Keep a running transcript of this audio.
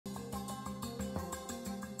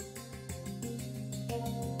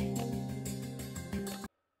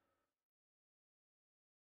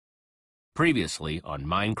Previously on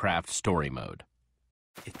Minecraft Story Mode.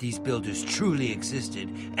 If these builders truly existed,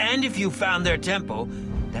 and if you found their temple,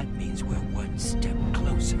 that means we're one step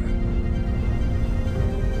closer.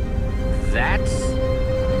 That's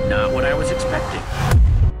not what I was expecting.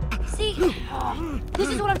 See, this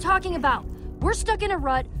is what I'm talking about. We're stuck in a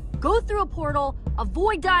rut, go through a portal,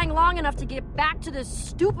 avoid dying long enough to get back to this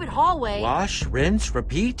stupid hallway. Wash, rinse,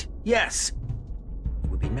 repeat? Yes. It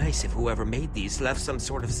would be nice if whoever made these left some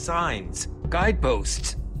sort of signs,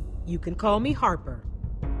 guideposts. You can call me Harper.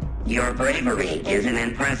 Your bravery is an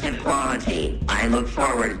impressive quality. I look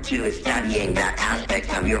forward to studying that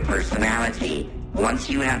aspect of your personality once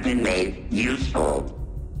you have been made useful.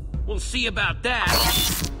 We'll see about that.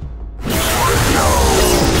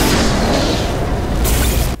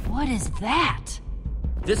 What is that?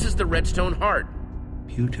 This is the redstone heart.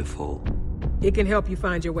 Beautiful. It can help you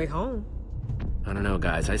find your way home. I don't know,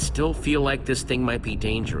 guys. I still feel like this thing might be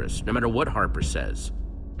dangerous, no matter what Harper says.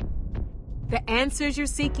 The answers you're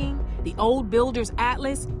seeking, the old builder's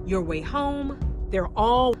atlas, your way home, they're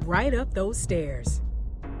all right up those stairs.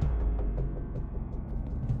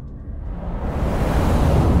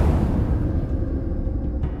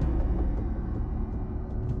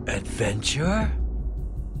 Adventure?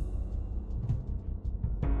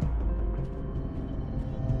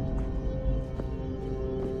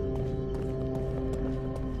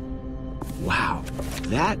 Wow,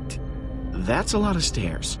 that's a lot of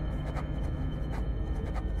stairs.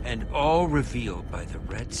 And all revealed by the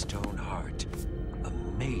redstone heart.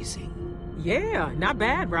 Amazing. Yeah, not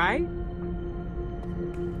bad, right?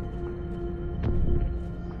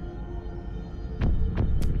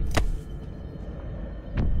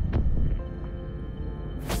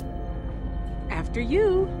 After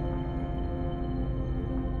you.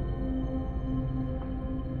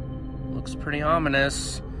 Looks pretty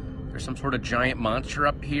ominous. There's some sort of giant monster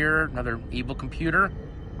up here, another evil computer.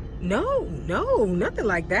 No, nothing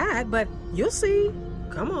like that, but you'll see.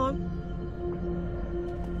 Come on.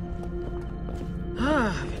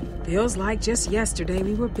 Feels like just yesterday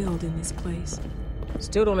we were building this place.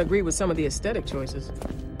 Still don't agree with some of the aesthetic choices.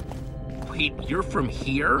 Wait, you're from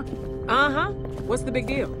here? Uh-huh. What's the big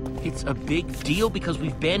deal? It's a big deal because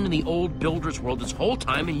we've been in the old builder's world this whole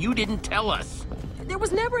time and you didn't tell us. There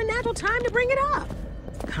was never a natural time to bring it up.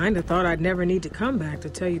 Kinda thought I'd never need to come back to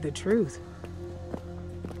tell you the truth.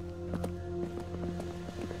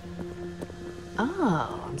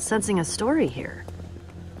 Oh, I'm sensing a story here.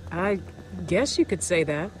 I guess you could say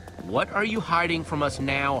that. What are you hiding from us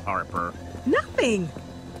now, Harper? Nothing.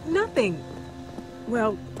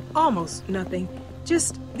 Well, almost nothing.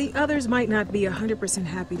 Just the others might not be 100%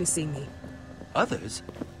 happy to see me. Others?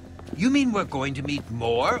 You mean we're going to meet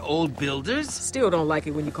more old builders? Still don't like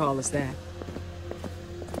it when you call us that.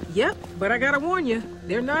 Yep, but I gotta warn you,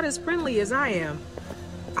 they're not as friendly as I am.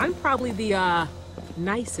 I'm probably the,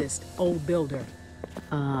 nicest old builder.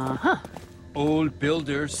 Uh-huh. Old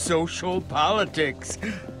builder social politics.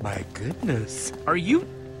 My goodness. Are you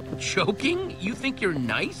joking? You think you're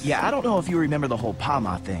nice? Yeah, I don't know if you remember the whole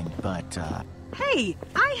Pama thing, but, Hey,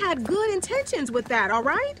 I had good intentions with that, all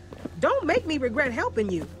right? Don't make me regret helping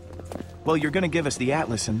you. well, you're gonna give us the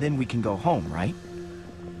atlas and then we can go home, right?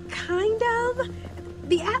 Kind of.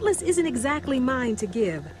 The atlas isn't exactly mine to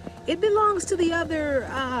give. It belongs to the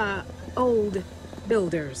other, old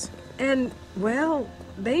builders. And, well,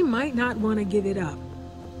 they might not want to give it up.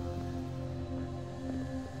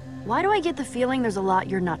 Why do I get the feeling there's a lot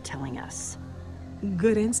you're not telling us?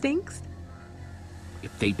 Good instincts?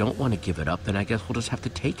 If they don't want to give it up, then I guess we'll just have to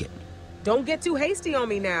take it. Don't get too hasty on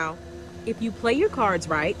me now. If you play your cards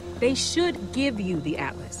right, they should give you the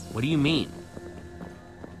atlas. What do you mean?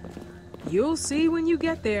 You'll see when you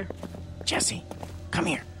get there. Jesse, come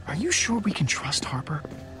here. Are you sure we can trust Harper?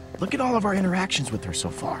 Look at all of our interactions with her so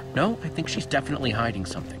far. No, I think she's definitely hiding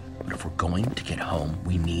something. But if we're going to get home,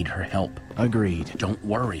 we need her help. Agreed. Don't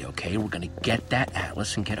worry, okay? We're gonna get that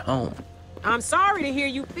atlas and get home. I'm sorry to hear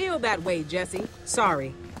you feel that way, Jesse.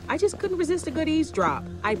 Sorry. I just couldn't resist a good eavesdrop.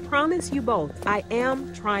 I promise you both, I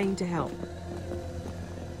am trying to help.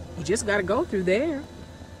 You just gotta go through there.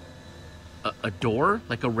 A door?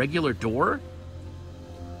 Like a regular door?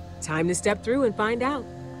 Time to step through and find out.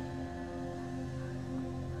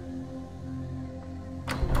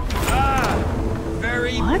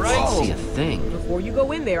 Very What? bright. I see a thing. Before you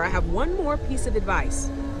go in there, I have one more piece of advice.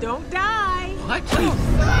 Don't die! What?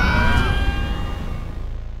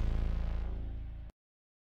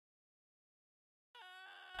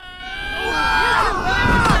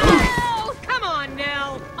 Oh, come on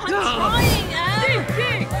now! I'm trying, Em!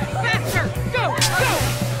 Dig! Faster! Go!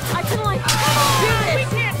 I can like... We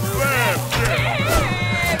can't move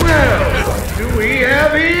this! do we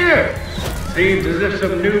have here? Seems as if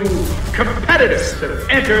some new competitors have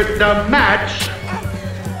entered the match.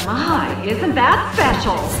 My, isn't that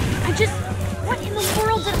special? What in the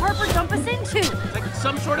world did Harper dump us into? Like it's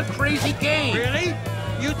some sort of crazy game. Really?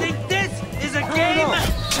 You think this is a game? No.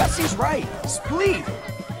 Jesse's right. Spleef.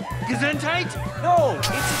 Gesundheit? No, it's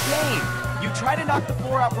a game. You try to knock the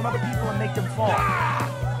floor out from other people and make them fall.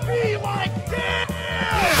 Be like this!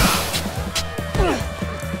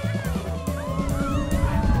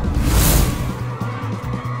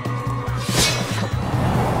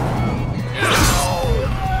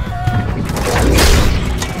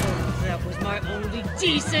 That was my only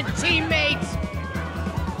decent teammate.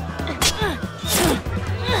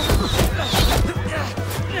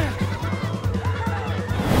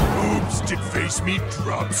 Oops, did Face Meat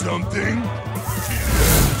drop something?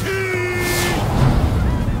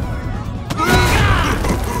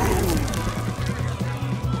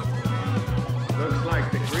 Looks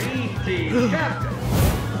like the green team captain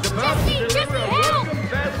is about to deliver a welcome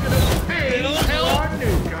basket of pain to our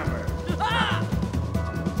newcomer.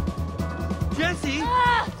 Jesse!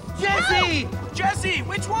 Jesse! Jesse,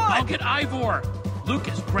 which one? I'll get Ivor.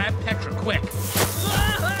 Lucas, grab Petra quick.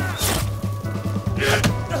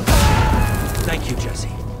 Thank you, Jesse.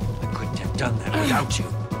 I couldn't have done that without you.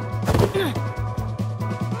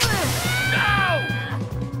 No!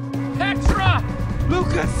 Petra!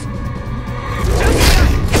 Lucas!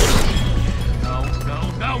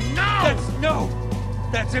 No!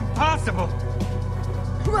 That's impossible!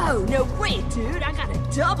 Whoa, no way, dude. I got a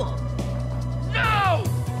double. No!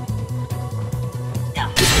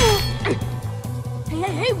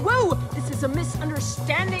 Hey, whoa! This is a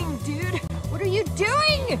misunderstanding, dude. What are you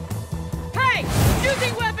doing? Hey!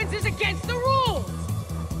 Using weapons is against the rules!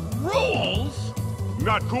 Rules?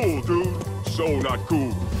 Not cool, dude. So not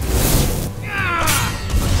cool.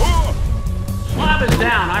 Slab is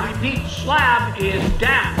down. I repeat, Slab is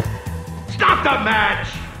down. Stop the match!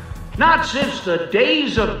 Not since the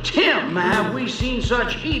days of Tim have we seen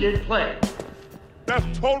such heated play.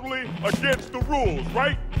 That's totally against the rules,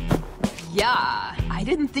 right? Yeah, I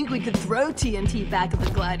didn't think we could throw TNT back at the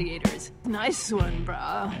gladiators. Nice one,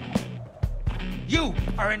 brah. You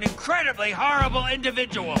are an incredibly horrible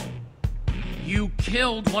individual! You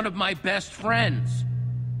killed one of my best friends.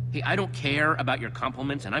 Hey, I don't care about your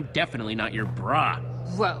compliments, and I'm definitely not your bra.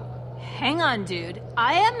 Whoa. Hang on, dude.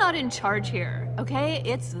 I am not in charge here, okay?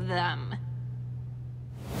 It's them.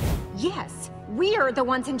 Yes, we are the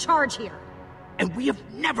ones in charge here. And we have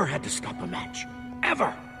never had to stop a match.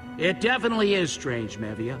 Ever. It definitely is strange,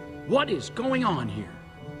 Mevia. What is going on here?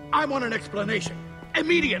 I want an explanation.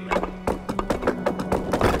 Immediately.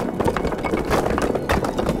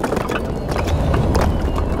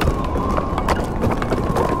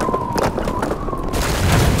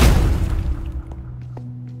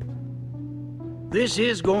 This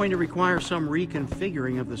is going to require some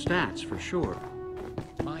reconfiguring of the stats, for sure.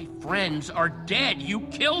 My friends are dead. You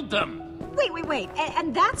killed them. Wait.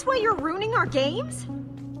 And that's why you're ruining our games?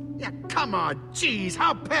 Yeah, come on, jeez,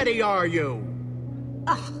 how petty are you?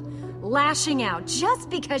 Ugh, lashing out just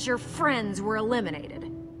because your friends were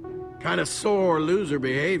eliminated. Kind of sore loser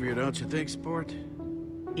behavior, don't you think, sport?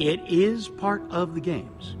 It is part of the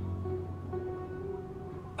games.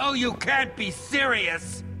 Oh, you can't be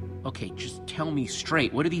serious! Okay, just tell me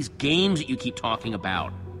straight. What are these games that you keep talking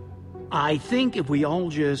about? I think if we all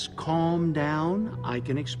just calm down, I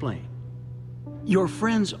can explain. Your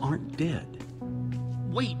friends aren't dead.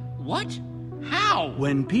 Wait, what? How?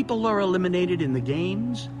 When people are eliminated in the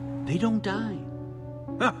games, they don't die.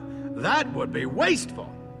 That would be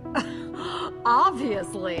wasteful.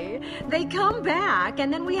 Obviously. They come back,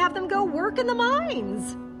 and then we have them go work in the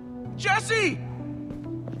mines. Jesse!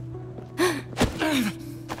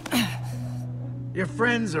 Your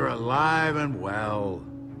friends are alive and well.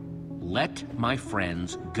 Let my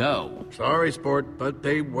friends go. Sorry, sport, but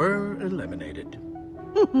they were eliminated.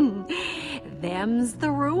 Them's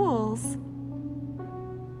the rules.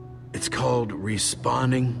 It's called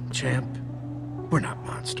respawning, champ. We're not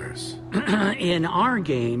monsters. In our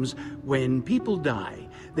games, when people die,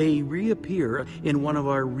 they reappear in one of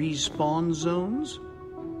our respawn zones.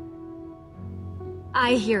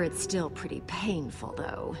 I hear it's still pretty painful,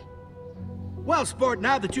 though. Well, sport,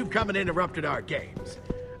 now that you've come and interrupted our games,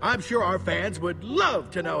 I'm sure our fans would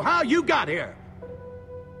love to know how you got here.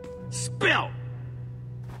 Spill!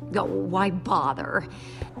 Oh, why bother?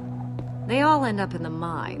 They all end up in the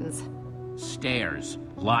mines. Stairs.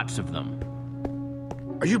 Lots of them.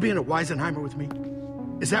 Are you being a Weisenheimer with me?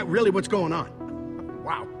 Is that really what's going on?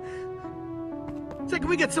 Wow. So can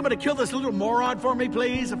we get someone to kill this little moron for me,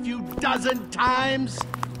 please? A few dozen times?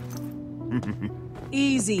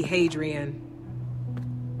 Easy, Hadrian.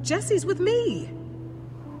 Jesse's with me.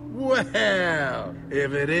 Well,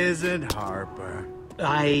 if it isn't Harper.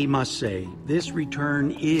 I must say, this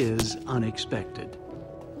return is unexpected.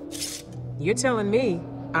 You're telling me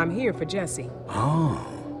I'm here for Jesse. Oh,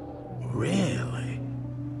 really?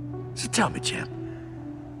 So tell me, champ,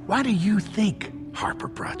 why do you think Harper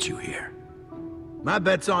brought you here? My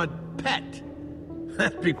bet's on Pet.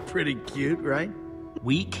 That'd be pretty cute, right?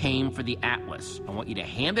 We came for the Atlas. I want you to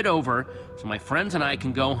hand it over so my friends and I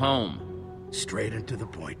can go home. Straight and to the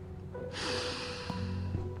point.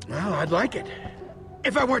 Well, I'd like it.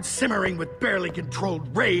 If I weren't simmering with barely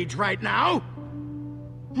controlled rage right now.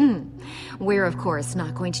 We're, of course,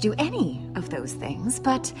 not going to do any of those things,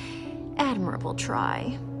 but admirable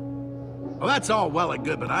try. Well, that's all well and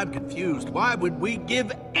good, but I'm confused. Why would we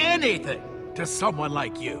give anything to someone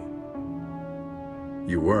like you?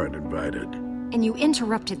 You weren't invited. And you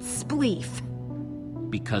interrupted Spleef.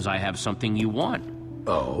 Because I have something you want.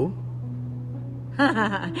 Oh?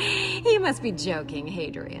 You must be joking,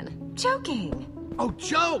 Hadrian. Joking. Oh,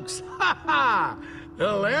 jokes! Ha ha!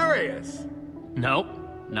 Hilarious! Nope,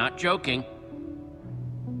 not joking.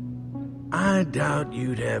 I doubt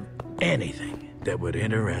you'd have anything that would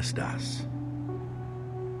interest us.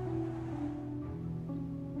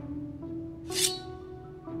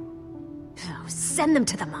 Oh, send them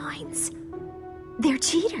to the mines. They're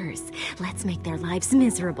cheaters. Let's make their lives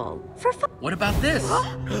miserable. For fun. What about this?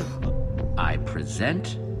 I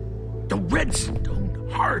present... the Redstone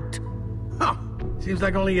Heart! Huh. Seems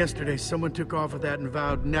like only yesterday someone took off with that and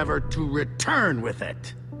vowed never to return with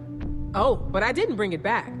it. Oh, but I didn't bring it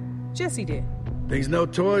back. Jesse did. Thing's no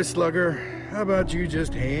toy, Slugger. How about you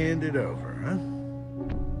just hand it over,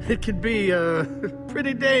 huh? It can be,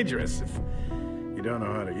 pretty dangerous if you don't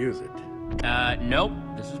know how to use it. Nope.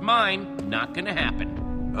 This is mine. Not gonna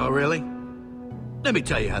happen. Oh, really? Let me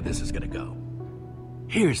tell you how this is gonna go.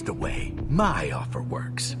 Here's the way my offer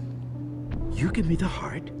works. You give me the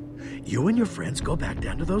heart. You and your friends go back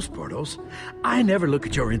down to those portals. I never look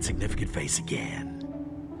at your insignificant face again.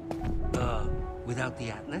 Without the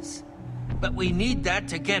Atlas? But we need that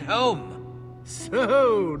to get home.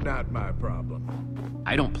 So, not my problem.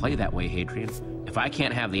 I don't play that way, Hadrian. If I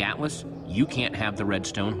can't have the Atlas, you can't have the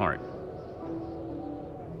Redstone Heart.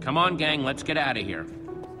 Come on, gang, let's get out of here.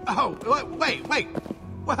 Oh, wait.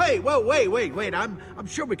 I'm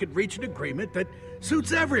sure we could reach an agreement that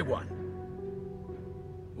suits everyone.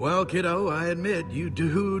 Well, kiddo, I admit you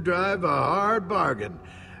do drive a hard bargain.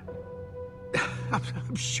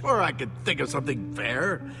 I'm sure I could think of something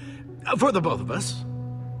fair for the both of us.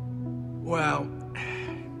 Well,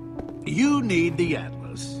 you need the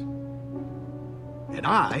Atlas, and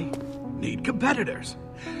I need competitors.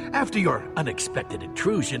 After your unexpected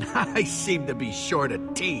intrusion, I seem to be short a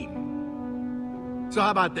team. So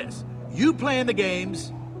how about this? You play in the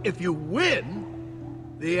games. If you win,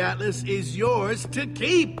 the Atlas is yours to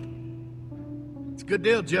keep. It's a good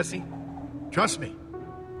deal, Jesse. Trust me.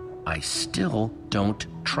 I still don't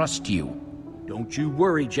trust you. Don't you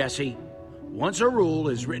worry, Jesse. Once a rule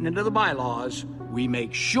is written into the bylaws, we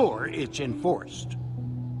make sure it's enforced.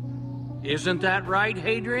 Isn't that right,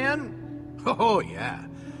 Hadrian? Oh, yeah.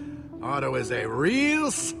 Otto is a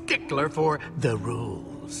real stickler for the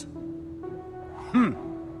rules.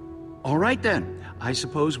 All right, then. I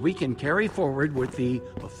suppose we can carry forward with the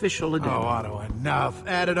official addendum. Oh, Otto, enough.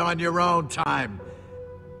 Add it on your own time.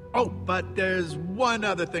 Oh, but there's one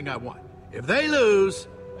other thing I want. If they lose,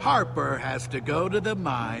 Harper has to go to the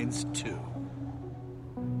mines, too.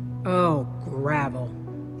 Oh, gravel.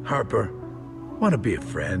 Harper, want to be a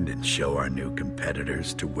friend and show our new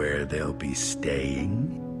competitors to where they'll be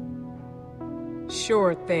staying?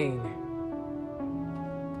 Sure thing.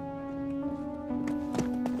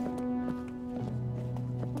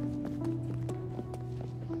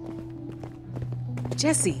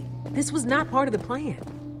 Jesse, this was not part of the plan.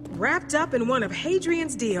 Wrapped up in one of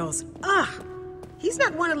Hadrian's deals. Ugh! He's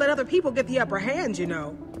not one to let other people get the upper hand, you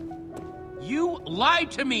know. You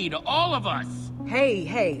lied to me, to all of us!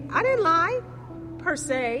 Hey, I didn't lie, per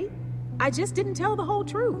se. I just didn't tell the whole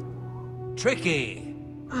truth. Tricky.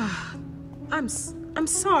 I'm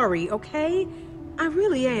sorry, okay? I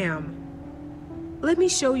really am. Let me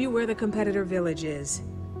show you where the competitor village is.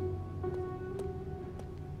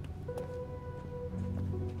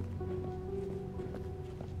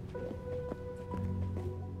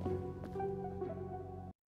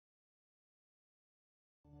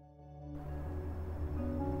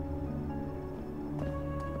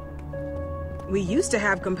 We used to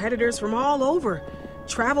have competitors from all over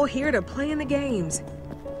travel here to play in the games.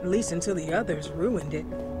 At least until the others ruined it.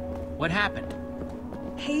 What happened?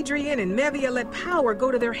 Hadrian and Mevia let power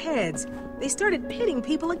go to their heads. They started pitting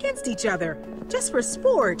people against each other, just for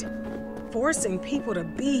sport. Forcing people to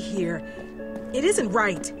be here. It isn't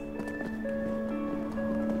right.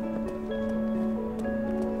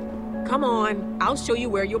 Come on, I'll show you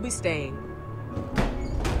where you'll be staying.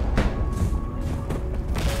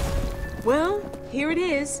 Well, here it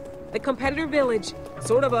is. The competitor village.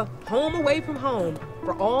 Sort of a home away from home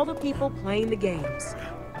for all the people playing the games.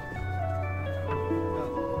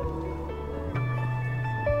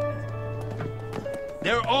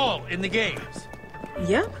 They're all in the games.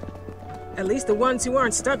 Yep. At least the ones who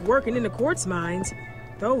aren't stuck working in the quartz mines.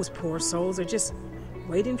 Those poor souls are just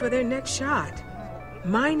waiting for their next shot.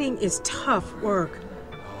 Mining is tough work.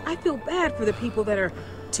 I feel bad for the people that are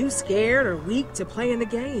too scared or weak to play in the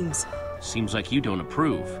games. Seems like you don't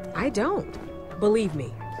approve. I don't. Believe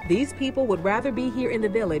me, these people would rather be here in the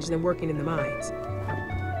village than working in the mines.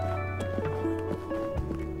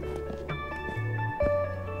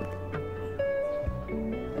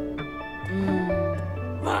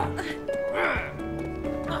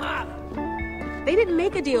 They didn't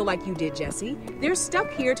make a deal like you did, Jesse. They're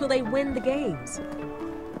stuck here till they win the games.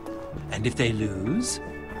 And if they lose?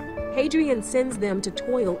 Hadrian sends them to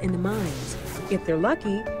toil in the mines. If they're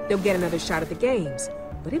lucky, they'll get another shot at the games,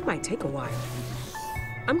 but it might take a while.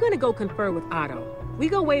 I'm gonna go confer with Otto. We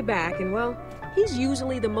go way back, and well, he's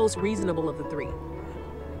usually the most reasonable of the three.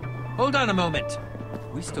 Hold on a moment.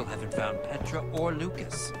 We still haven't found Petra or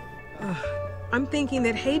Lucas. I'm thinking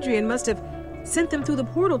that Hadrian must have sent them through the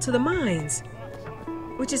portal to the mines.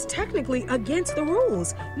 Which is technically against the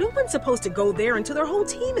rules. No one's supposed to go there until their whole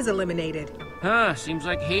team is eliminated. Seems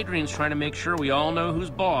like Hadrian's trying to make sure we all know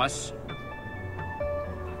who's boss.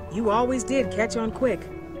 You always did catch on quick.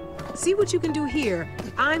 See what you can do here.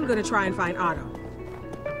 I'm gonna try and find Otto.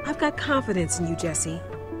 I've got confidence in you, Jesse.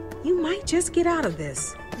 You might just get out of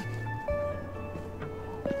this.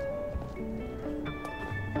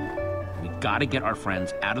 We gotta get our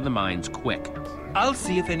friends out of the mines quick. I'll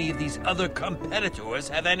see if any of these other competitors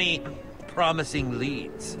have any promising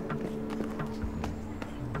leads.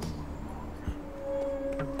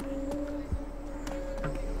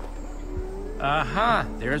 Aha!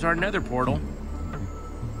 There's our nether portal.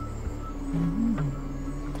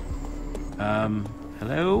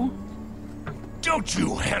 Hello? Don't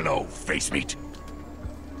you hello, face meat.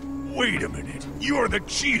 Wait a minute. You're the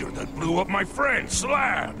cheater that blew up my friend,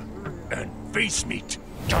 Slab. And face meat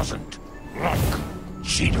doesn't like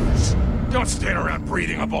cheaters. Don't stand around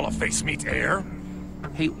breathing up all of face meat's air.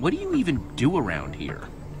 Hey, what do you even do around here?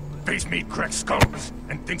 Face meat cracks skulls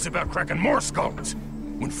and thinks about cracking more skulls.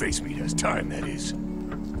 When face meat has time, that is.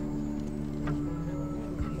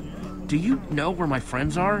 Do you know where my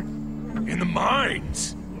friends are? In the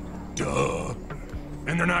mines. Duh.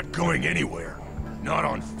 And they're not going anywhere. Not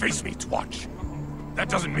on face meat's watch. That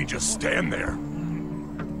doesn't mean just stand there.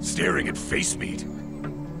 Staring at face meat.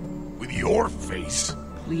 With your face.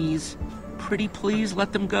 Please, pretty please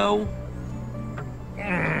let them go.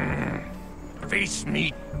 Face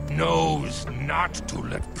meat knows not to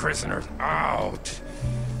let prisoners out.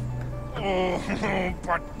 Oh,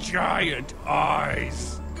 but giant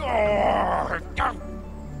eyes. Oh.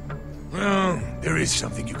 Well, there is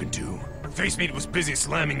something you can do. Face meat was busy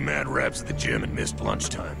slamming mad raps at the gym and missed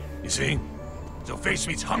lunchtime. You see? So face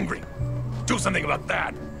meat's hungry. Do something about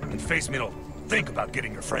that, and face meat'll think about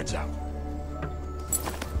getting your friends out.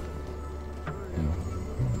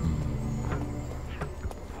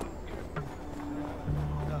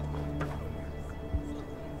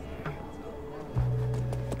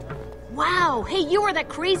 Wow, hey, you are that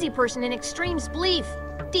crazy person in Extreme's Belief.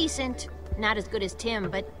 Decent. Not as good as Tim,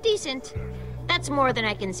 but decent. That's more than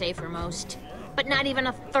I can say for most. But not even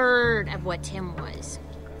a third of what Tim was.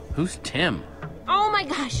 Who's Tim? Oh my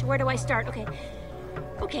gosh, where do I start?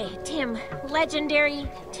 Okay, Tim. Legendary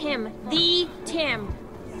Tim. The Tim.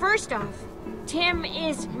 First off, Tim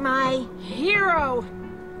is my hero.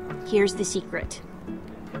 Here's the secret.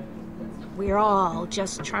 We're all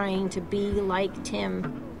just trying to be like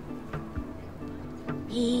Tim.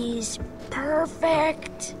 He's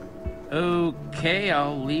perfect. Okay,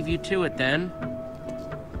 I'll leave you to it then.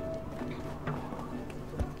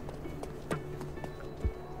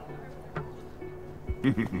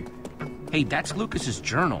 Hey, that's Lucas's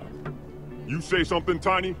journal. You say something,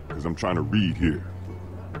 Tiny? Because I'm trying to read here.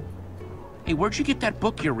 Hey, where'd you get that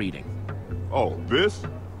book you're reading? Oh, this?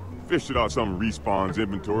 Fished it out some Respawn's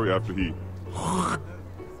inventory after he...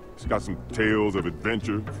 It's got some tales of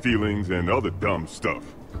adventure, feelings, and other dumb stuff.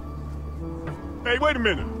 Hey, wait a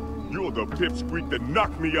minute! You're the pipsqueak that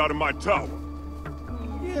knocked me out of my tower.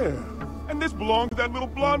 Yeah, and this belongs to that little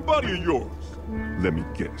blonde buddy of yours. Let me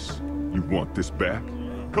guess. You want this back?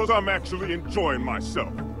 Because I'm actually enjoying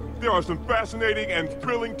myself. There are some fascinating and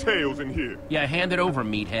thrilling tales in here. Yeah, hand it over,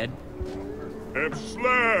 meathead. And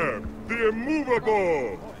Slab, the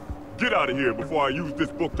immovable! Get out of here before I use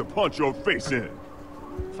this book to punch your face in.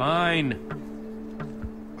 Fine.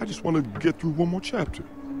 I just want to get through one more chapter.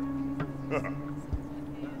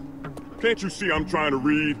 Can't you see I'm trying to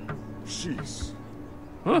read? Jeez.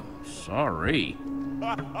 Huh, sorry.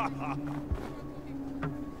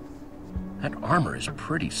 That armor is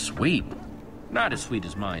pretty sweet. Not as sweet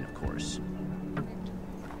as mine, of course.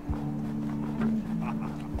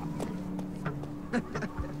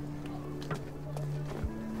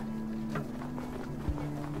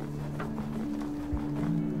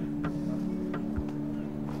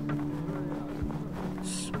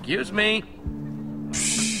 Excuse me.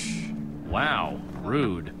 Wow,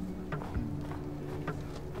 rude.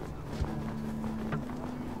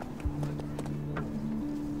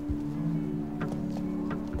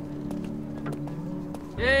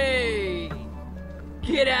 Hey!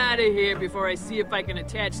 Get out of here before I see if I can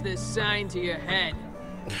attach this sign to your head.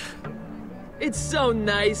 It's so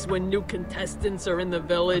nice when new contestants are in the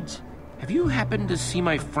village. Have you happened to see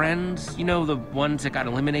my friends? You know, the ones that got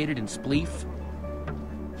eliminated in Spleef?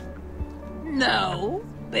 No,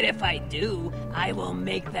 but if I do, I will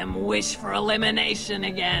make them wish for elimination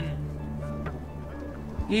again.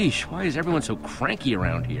 Yeesh, why is everyone so cranky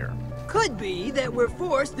around here? Could be that we're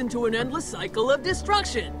forced into an endless cycle of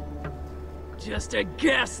destruction. Just a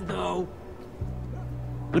guess, though.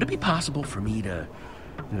 Would it be possible for me to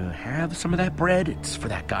have some of that bread? It's for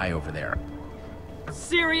that guy over there.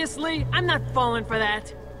 Seriously? I'm not falling for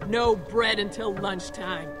that. No bread until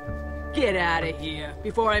lunchtime. Get out of here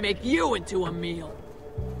before I make you into a meal.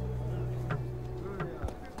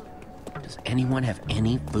 Does anyone have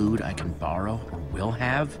any food I can borrow or will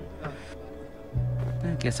have?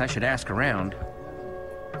 I guess I should ask around.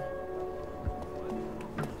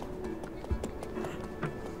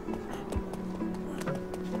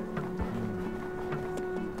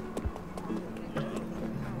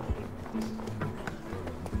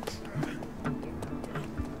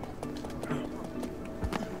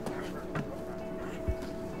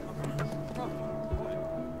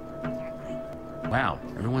 Wow,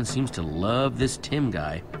 everyone seems to love this Tim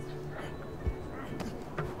guy.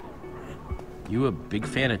 You a big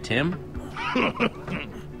fan of Tim?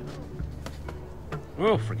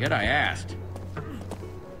 Oh, forget I asked.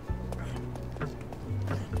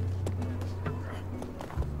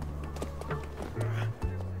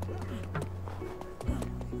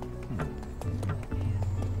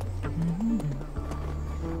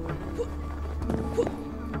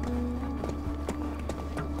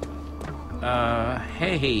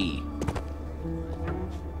 Hey.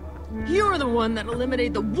 You're the one that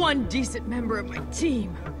eliminated the one decent member of my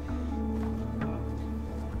team.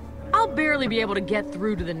 I'll barely be able to get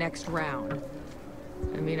through to the next round.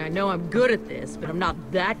 I mean, I know I'm good at this, but I'm not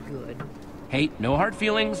that good. Hey, no hard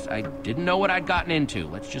feelings. I didn't know what I'd gotten into.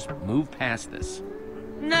 Let's just move past this.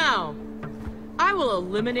 No. I will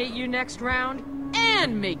eliminate you next round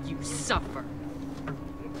and make you suffer.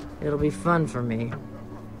 It'll be fun for me.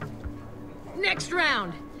 Next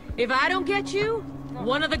round. If I don't get you,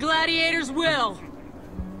 one of the gladiators will.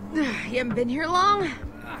 You haven't been here long,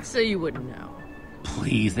 so you wouldn't know.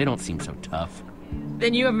 Please, they don't seem so tough.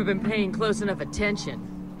 Then you haven't been paying close enough attention.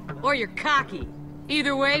 Or you're cocky.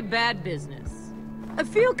 Either way, bad business. I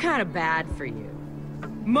feel kind of bad for you.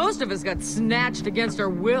 Most of us got snatched against our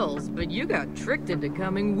wills, but you got tricked into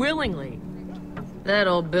coming willingly. That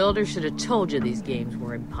old builder should have told you these games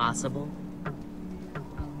were impossible.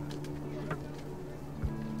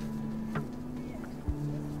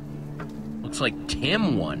 Looks like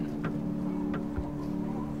Tim won.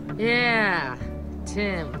 Yeah,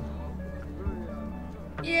 Tim.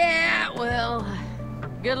 Yeah, well,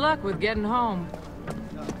 good luck with getting home.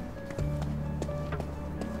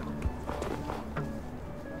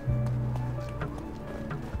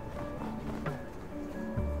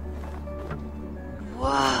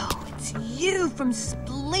 Whoa, it's you from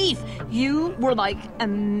Spleef. You were, like,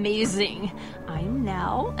 amazing. I am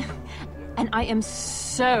now, and I am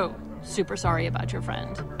so super sorry about your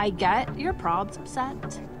friend. I get your prob's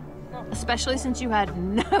upset, especially since you had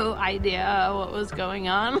no idea what was going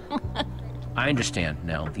on. I understand,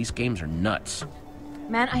 Nell. These games are nuts.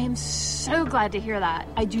 Man, I am so glad to hear that.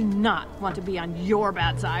 I do not want to be on your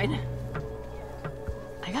bad side.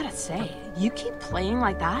 I gotta say, you keep playing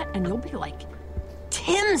like that and you'll be like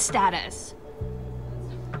Tim status.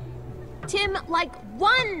 Tim, like,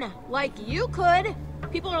 won! Like you could.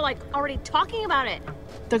 People are, like, already talking about it.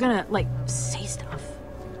 They're gonna, like, say stuff.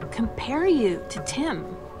 compare you to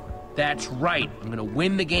Tim. That's right. I'm gonna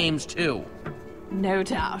win the games too. No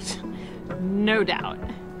doubt. No doubt.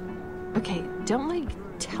 Okay, don't, like,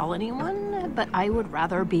 tell anyone, but I would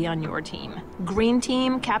rather be on your team. Green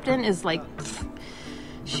team captain is like... pfft,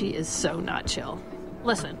 she is so not chill.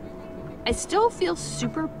 Listen, I still feel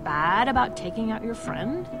super bad about taking out your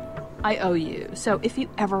friend. I owe you, so if you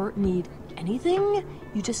ever need anything,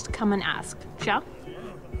 you just come and ask, shall?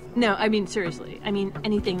 No, I mean, seriously. I mean,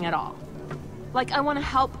 anything at all. Like, I want to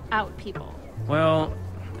help out people. Well,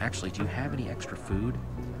 actually, do you have any extra food?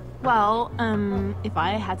 Well, if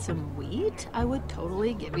I had some wheat, I would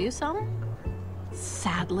totally give you some.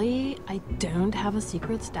 Sadly, I don't have a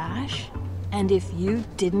secret stash. And if you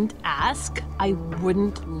didn't ask, I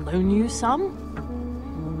wouldn't loan you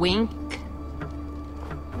some. Wink.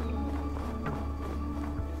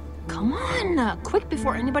 Come on, quick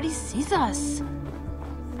before anybody sees us.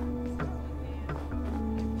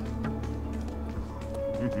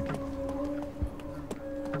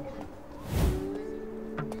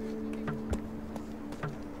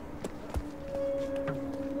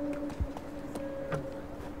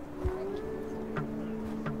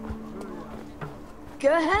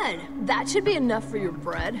 Go ahead. That should be enough for your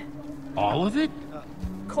bread. All of it? Of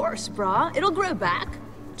course, brah. It'll grow back.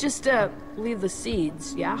 Just, leave the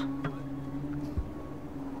seeds, yeah?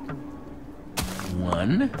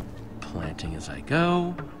 One. Planting as I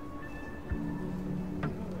go.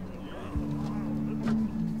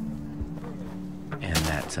 And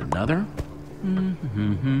that's another.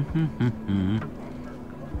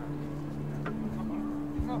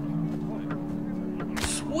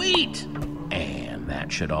 Sweet! And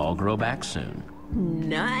that should all grow back soon.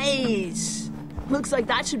 Nice! Looks like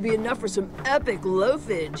that should be enough for some epic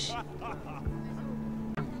loafage.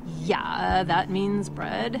 Yeah, that means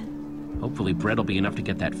bread. Hopefully bread will be enough to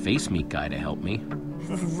get that face meat guy to help me.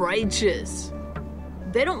 Righteous.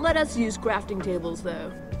 They don't let us use crafting tables,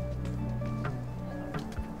 though.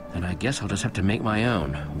 And I guess I'll just have to make my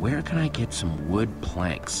own. Where can I get some wood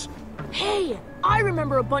planks? Hey, I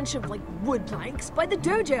remember a bunch of, like, wood planks by the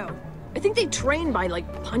dojo. I think they train by,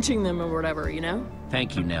 like, punching them or whatever, you know?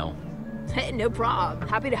 Thank you, Nell. Hey, no prob.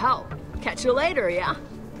 Happy to help. Catch you later, yeah?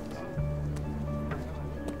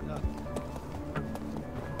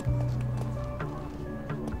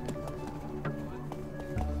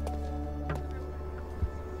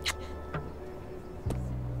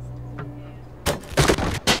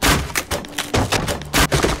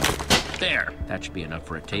 There, that should be enough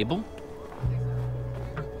for a table.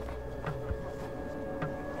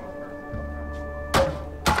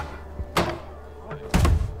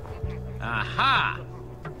 Aha!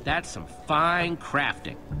 That's some fine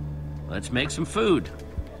crafting. Let's make some food.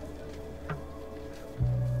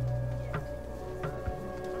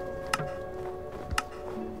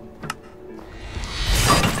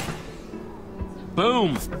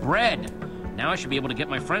 Boom! Bread! Now I should be able to get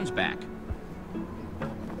my friends back.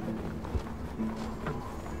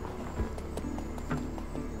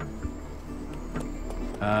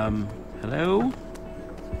 Hello?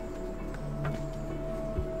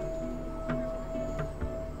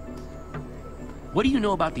 What do you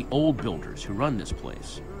know about the old builders who run this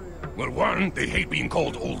place? Well, one, they hate being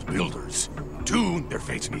called old builders. Two, their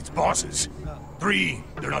face meets bosses. Three,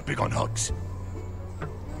 they're not big on hugs.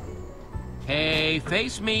 Hey,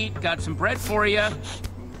 face meat, got some bread for you.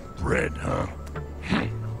 Bread, huh?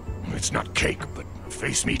 It's not cake, but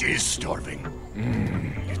face meat is starving.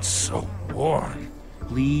 It's so warm.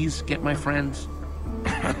 Please get my friends.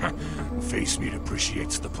 Face meat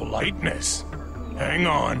appreciates the politeness. Hang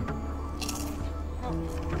on.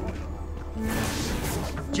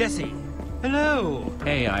 Jesse, hello.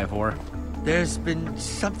 Hey, Ivor. There's been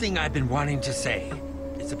something I've been wanting to say.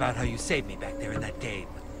 It's about how you saved me back there in that game.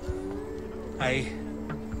 I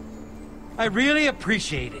really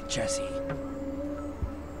appreciate it, Jesse.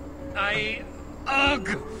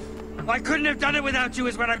 Ugh! I couldn't have done it without you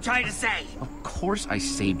is what I'm trying to say. Of course I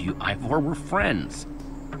saved you, Ivor. We're friends.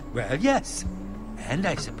 Well, yes. And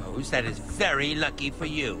I suppose that is very lucky for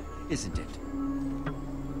you, isn't it?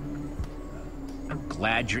 I'm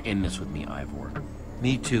glad you're in this with me, Ivor.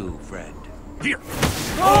 Me too, friend. Here!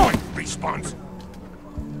 Oh! Respawns!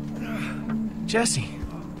 Jesse,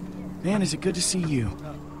 man, is it good to see you.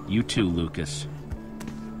 You too, Lucas.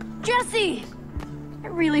 Jesse! I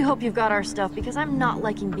really hope you've got our stuff, because I'm not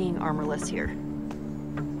liking being armorless here.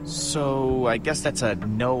 So, I guess that's a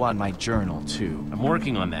no on my journal, too. I'm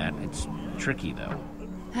working on that. It's tricky, though.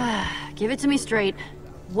 Give it to me straight.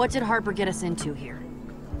 What did Harper get us into here?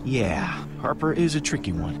 Yeah, Harper is a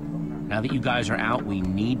tricky one. Now that you guys are out, we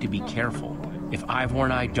need to be careful. If Ivor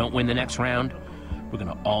and I don't win the next round, we're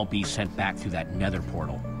gonna all be sent back through that nether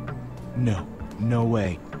portal. No. No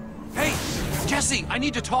way. Hey, Jesse, I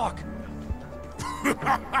need to talk.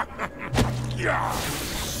 Yeah.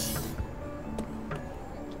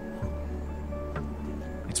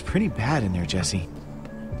 It's pretty bad in there, Jesse.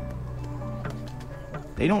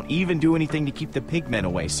 They don't even do anything to keep the pigmen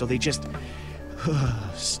away, so they just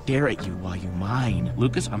stare at you while you mine.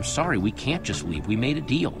 Lucas, I'm sorry, we can't just leave. We made a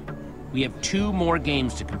deal. We have 2 more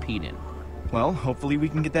games to compete in. Well, hopefully we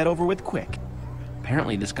can get that over with quick.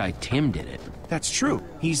 Apparently this guy Tim did it. That's true.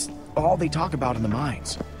 He's all they talk about in the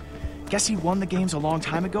mines. Guess he won the games a long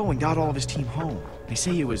time ago and got all of his team home. They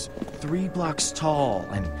say he was 3 blocks tall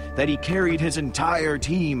and that he carried his entire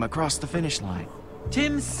team across the finish line.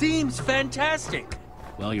 Tim seems fantastic.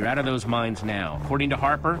 Well, you're out of those mines now. According to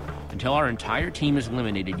Harper, until our entire team is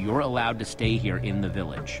eliminated, you're allowed to stay here in the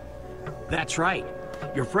village. That's right.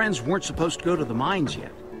 Your friends weren't supposed to go to the mines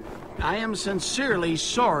yet. I am sincerely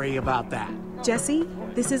sorry about that. Jesse,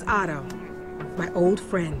 this is Otto, my old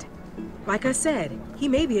friend. Like I said, he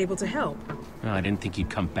may be able to help. Oh, I didn't think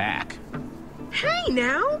he'd come back. Hey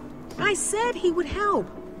now! I said he would help.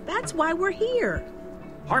 That's why we're here.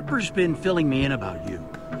 Harper's been filling me in about you.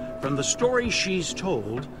 From the stories she's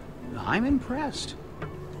told, I'm impressed.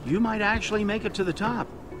 You might actually make it to the top.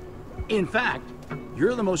 In fact,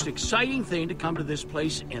 you're the most exciting thing to come to this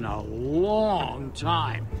place in a long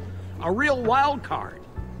time. A real wild card.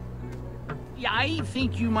 Yeah, I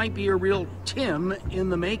think you might be a real Tim in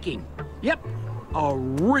the making. Yep, a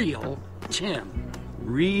real Tim.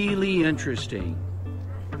 Really interesting.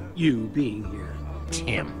 You being here.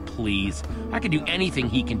 Tim, please. I can do anything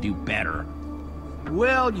he can do better.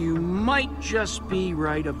 Well, you might just be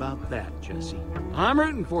right about that, Jesse. I'm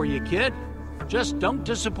rooting for you, kid. Just don't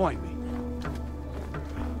disappoint me.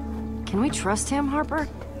 Can we trust him, Harper?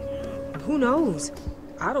 Who knows?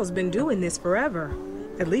 Otto's been doing this forever.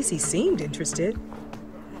 At least he seemed interested.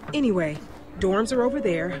 Anyway, dorms are over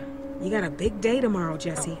there. You got a big day tomorrow,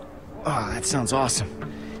 Jesse. Oh, that sounds awesome.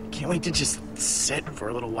 Can't wait to just sit for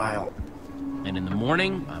a little while. And in the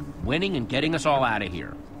morning, I'm winning and getting us all out of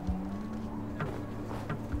here.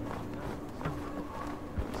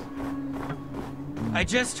 I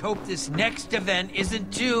just hope this next event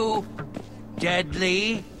isn't too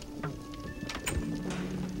deadly.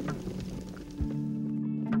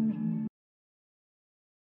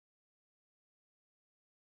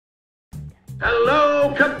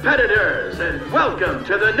 Hello, competitors, and welcome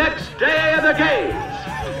to the next day of the games.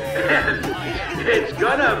 And it's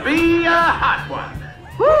gonna be a hot one.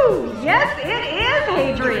 Woo! Yes, it is,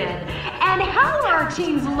 Hadrian. And how are our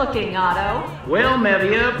teams looking, Otto? Well,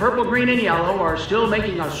 Mevia, purple, green, and yellow are still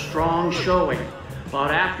making a strong showing.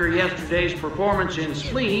 But after yesterday's performance in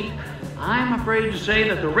Spleef, I'm afraid to say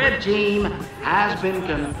that the red team has been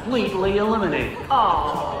completely eliminated.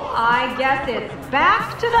 Oh, I guess it's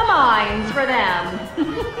back to the mines for them.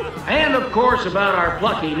 And of course about our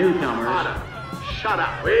plucky newcomers. Otto, shut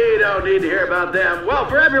up. We don't need to hear about them. Well,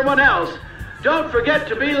 for everyone else, don't forget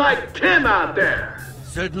to be like Tim out there.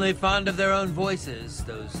 Certainly fond of their own voices,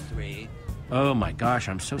 those 3. Oh my gosh,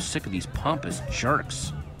 I'm so sick of these pompous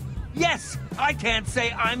jerks. Yes, I can't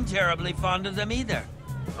say I'm terribly fond of them either.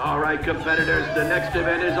 All right, competitors, the next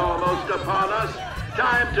event is almost upon us.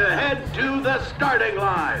 Time to head to the starting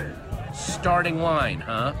line. Starting line,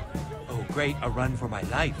 huh? Oh, great, a run for my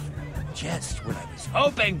life. Just what I was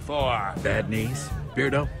hoping for. Bad knees?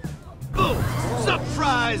 Beardo? Ooh,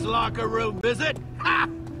 surprise locker room visit! Ha!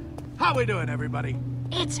 How we doing, everybody?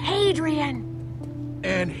 It's Hadrian.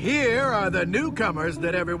 And here are the newcomers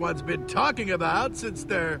that everyone's been talking about since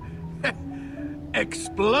their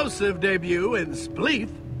explosive debut in Spleef.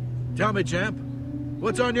 Tell me, champ,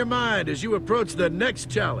 what's on your mind as you approach the next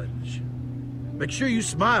challenge? Make sure you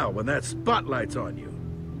smile when that spotlight's on you.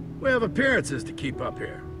 We have appearances to keep up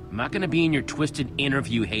here. I'm not gonna be in your twisted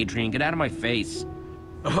interview, Hadrian. Get out of my face.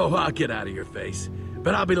 Oh, I'll get out of your face.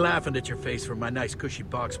 But I'll be laughing at your face from my nice cushy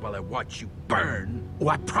box while I watch you burn. Oh,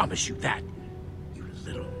 I promise you that. You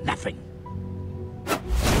little nothing.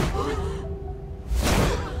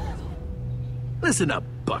 Listen up,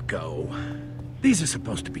 bucko. These are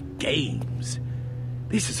supposed to be games.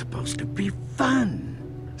 These are supposed to be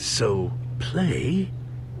fun. So play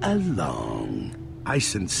along. I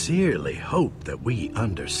sincerely hope that we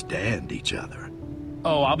understand each other.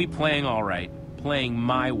 Oh, I'll be playing all right. Playing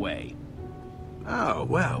my way. Oh,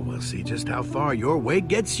 well, we'll see just how far your way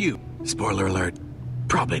gets you. Spoiler alert,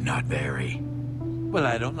 probably not very. Well,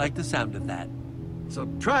 I don't like the sound of that. So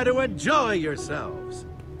try to enjoy yourselves.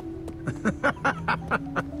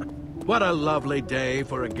 What a lovely day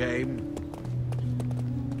for a game.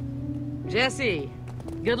 Jesse,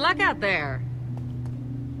 good luck out there.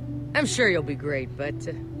 I'm sure you'll be great, but,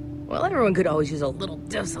 well, everyone could always use a little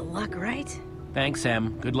dose of luck, right? Thanks,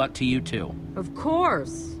 Em. Good luck to you, too. Of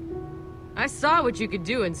course. I saw what you could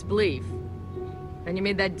do in Spleef. Then you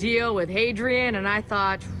made that deal with Hadrian, and I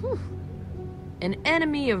thought, whew, an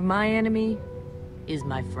enemy of my enemy is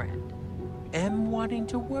my friend. Em wanting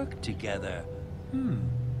to work together.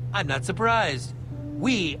 I'm not surprised.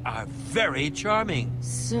 We are very charming.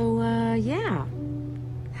 So, yeah.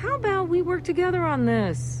 How about we work together on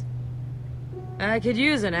this? I could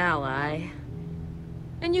use an ally.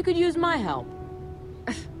 And you could use my help.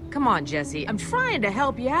 Come on, Jesse. I'm trying to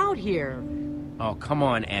help you out here. Oh, come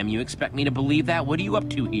on, Em. You expect me to believe that? What are you up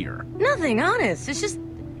to here? Nothing, honest. It's just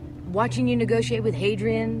watching you negotiate with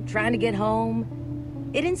Hadrian, trying to get home.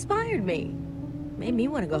 It inspired me. Made me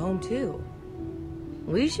want to go home, too.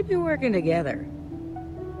 We should be working together.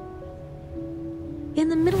 In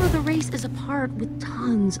the middle of the race is a part with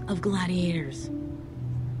tons of gladiators.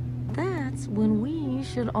 That's when we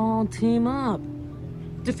should all team up.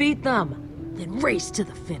 Defeat them, then race to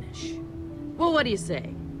the finish. Well, what do you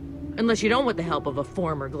say? Unless you don't want the help of a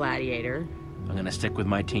former gladiator. I'm gonna stick with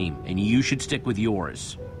my team, and you should stick with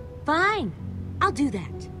yours. Fine. I'll do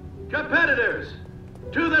that. Competitors,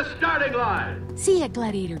 to the starting line. See you at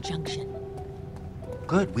Gladiator Junction.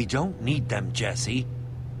 Good, we don't need them, Jesse.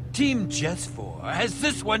 Team Jess 4 has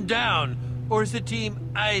this one down, or is it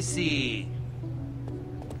Team Icy?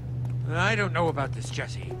 I don't know about this,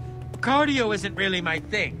 Jesse. Cardio isn't really my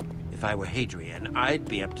thing. If I were Hadrian, I'd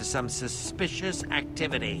be up to some suspicious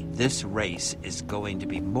activity. This race is going to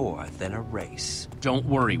be more than a race. Don't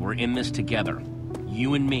worry, we're in this together.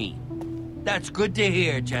 You and me. That's good to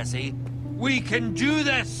hear, Jesse. We can do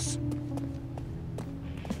this!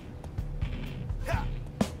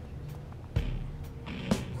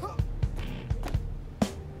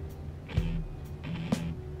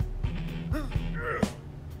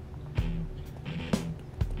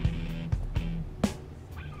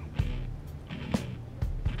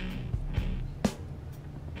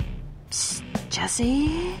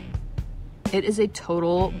 Jesse? It is a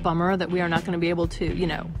total bummer that we are not going to be able to, you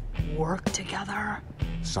know, work together.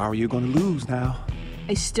 Sorry you're gonna lose now.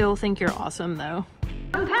 I still think you're awesome, though.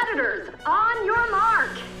 Competitors, on your mark.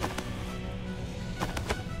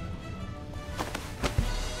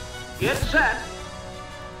 Get set.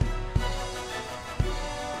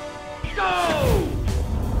 Go!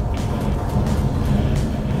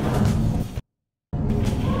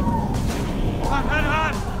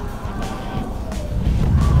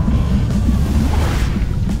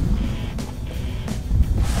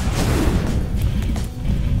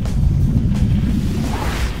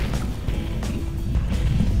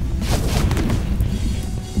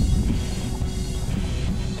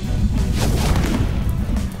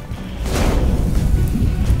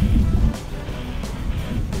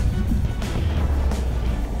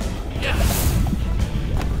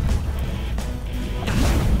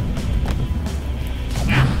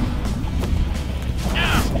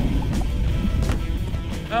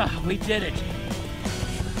 We did it.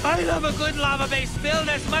 I love a good lava-based build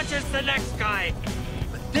as much as the next guy.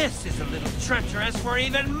 But this is a little treacherous for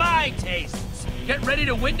even my tastes. Get ready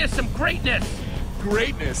to witness some greatness.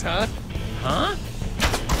 Greatness, huh? Huh?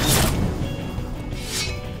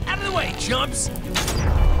 Out of the way, chumps!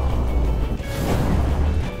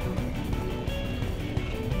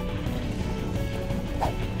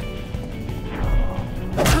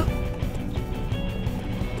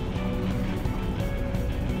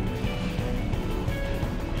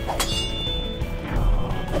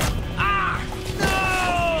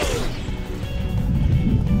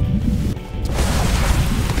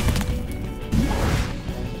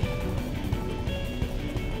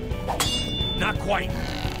 Not quite.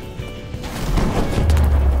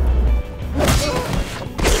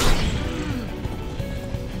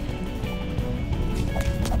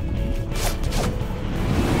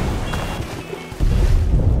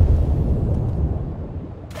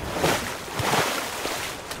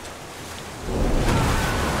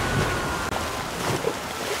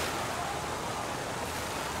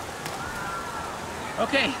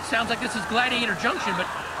 Okay, sounds like this is Gladiator Junction, but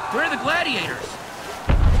where are the gladiators?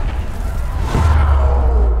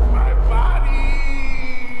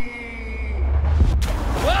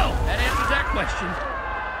 Whoa, that answers that question.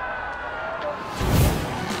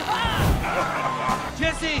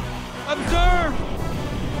 Jesse, observe!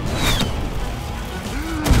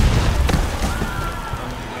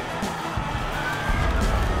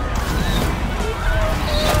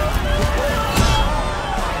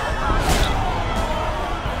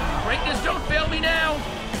 Greatness, don't fail me now!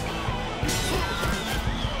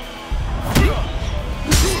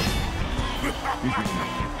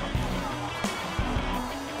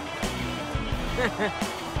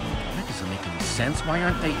 That doesn't make any sense. Why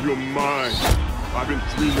aren't they... You're mine. I've been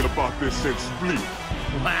dreaming about this since Spleef.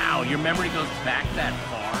 Wow, your memory goes back that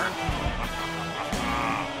far?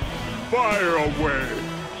 Fire away!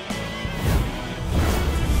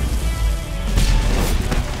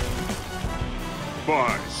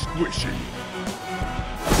 Bye, Squishy.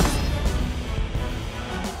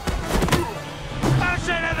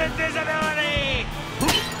 Potion of invisibility!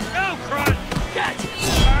 Go, Crunch! Gotcha!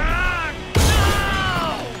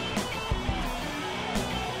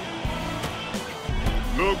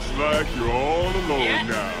 No! Looks like you're all alone Yeah,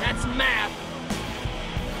 now. that's math.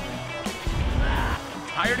 I'm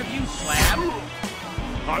tired of you, Slab.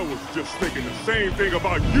 I was just thinking the same thing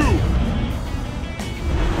about you!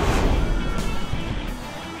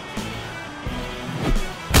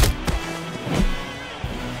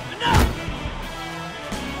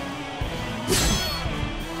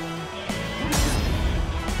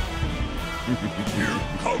 Here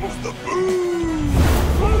comes the boom!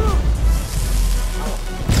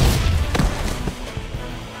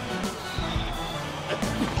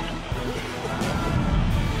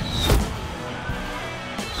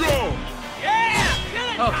 Go!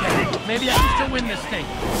 Yeah! Okay, maybe I can still win this thing.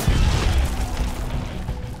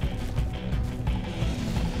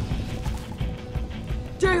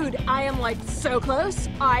 Dude, I am like so close.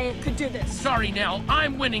 I could do this. Sorry, Nell.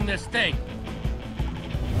 I'm winning this thing.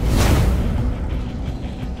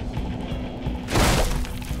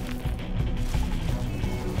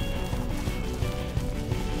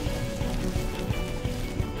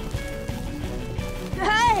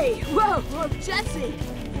 Hey! Whoa, Jesse!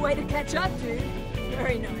 Way to catch up, dude.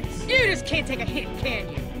 Very nice. You just can't take a hit, can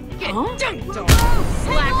you? Get Huh? dunked on, Whoa!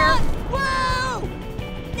 slacker! Whoa!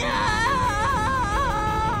 No!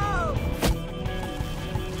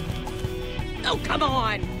 Oh, come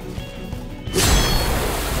on! No!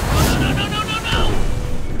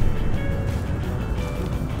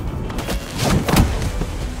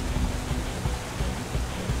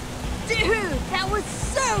 Dude, that was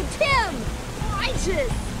so Tim!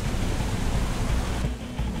 Righteous!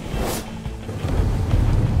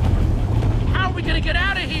 How are we gonna get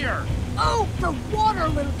out of here? Oh, the water,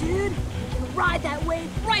 little dude! You can ride that wave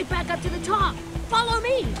right back up to the top! Follow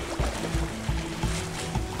me!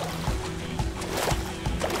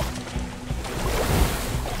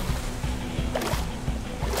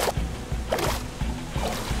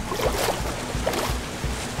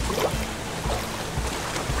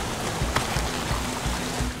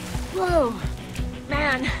 Whoa.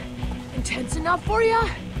 Man, intense enough for ya?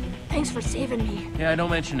 Thanks for saving me. Yeah, don't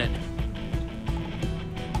mention it.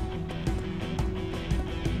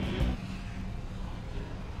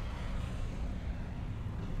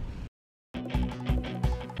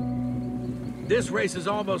 This race is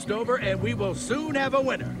almost over, and we will soon have a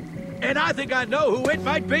winner. And I think I know who it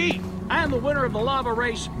might be. And the winner of the lava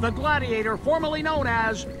race, the gladiator formerly known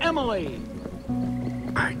as Emily.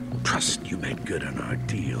 I trust you made good on our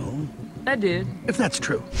deal. I did. If that's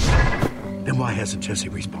true, then why hasn't Jesse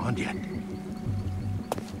respawned yet?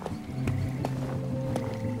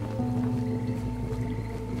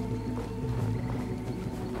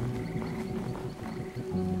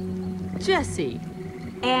 Jesse.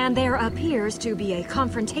 And there appears to be a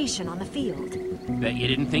confrontation on the field. Bet you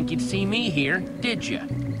didn't think you'd see me here, did you?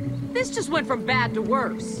 This just went from bad to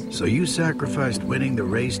worse. So you sacrificed winning the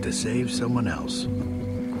race to save someone else.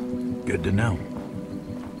 Good to know.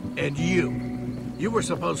 And you were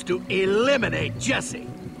supposed to eliminate Jesse.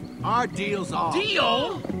 Our deal's off.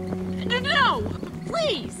 Deal? No!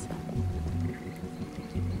 Please!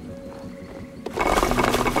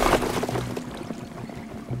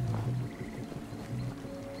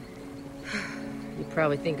 You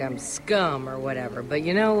probably think I'm scum or whatever, but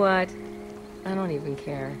you know what? I don't even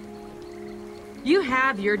care. You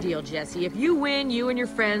have your deal, Jesse. If you win, you and your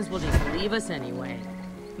friends will just leave us anyway.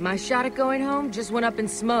 My shot at going home just went up in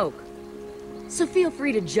smoke. So feel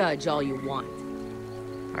free to judge all you want.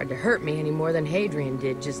 Hard to hurt me any more than Hadrian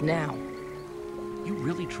did just now. You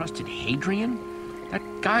really trusted Hadrian? That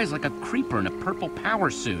guy's like a creeper in a purple power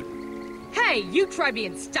suit. Hey, you try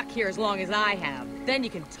being stuck here as long as I have. Then you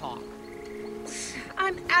can talk.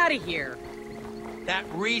 I'm out of here. That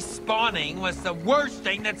respawning was the worst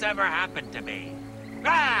thing that's ever happened to me.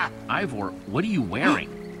 Ah! Ivor, what are you wearing?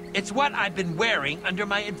 It's what I've been wearing under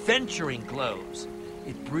my adventuring clothes.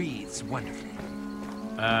 It breathes wonderfully.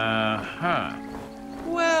 Uh-huh.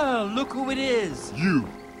 Well, look who it is. You.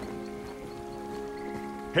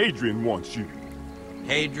 Hadrian wants you.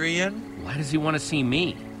 Hadrian? Why does he want to see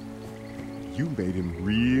me? You made him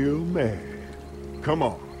real mad. Come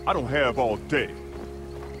on, I don't have all day.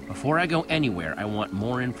 Before I go anywhere, I want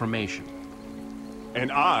more information.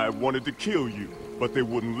 And I wanted to kill you, but they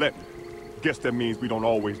wouldn't let me. Guess that means we don't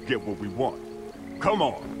always get what we want. Come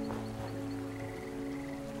on.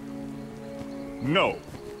 No.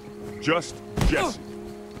 Just Jesse.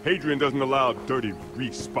 Hadrian doesn't allow dirty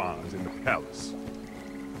respawns in the palace.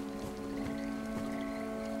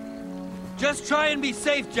 Just try and be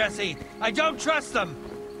safe, Jesse. I don't trust them.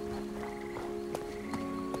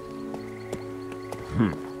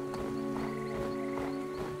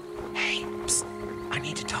 Hey, psst. I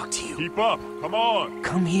need to talk to you. Keep up. Come on.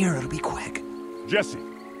 Come here. It'll be quick. Jesse,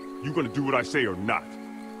 you gonna do what I say or not?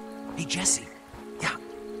 Hey, Jesse. Yeah,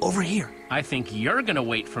 over here. I think you're gonna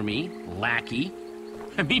wait for me, lackey.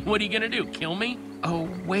 I mean, what are you gonna do, kill me? Oh,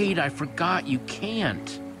 wait, I forgot you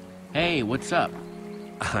can't. Hey, what's up?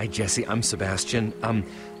 Hi, Jesse. I'm Sebastian.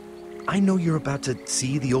 I know you're about to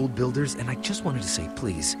see the old builders, and I just wanted to say,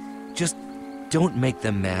 please, just don't make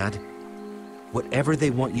them mad. Whatever they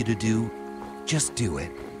want you to do, just do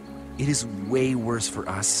it. It is way worse for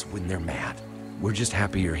us when they're mad. We're just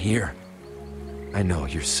happy you're here. I know,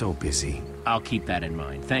 you're so busy. I'll keep that in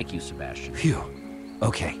mind. Thank you, Sebastian. Phew.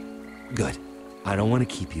 Okay, good. I don't want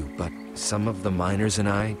to keep you, but some of the miners and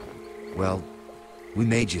I, well, we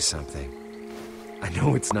made you something. I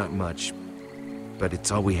know it's not much, but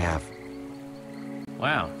it's all we have.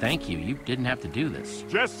 Wow, thank you. You didn't have to do this.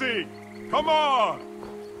 Jesse, come on!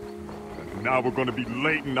 Now we're gonna be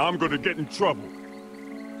late and I'm gonna get in trouble.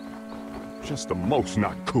 Just the most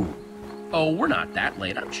not cool. Oh, we're not that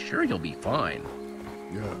late. I'm sure you'll be fine.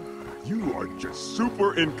 Yeah, you are just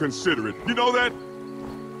super inconsiderate. You know that?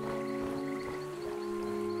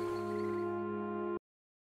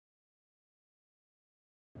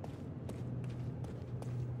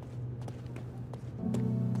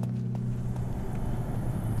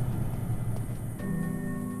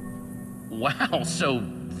 Wow, so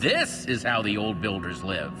this is how the old builders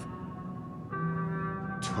live.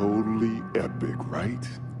 Totally epic, right?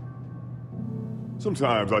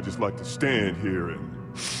 Sometimes I just like to stand here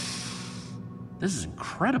and... This is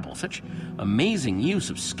incredible. Such amazing use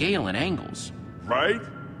of scale and angles. Right?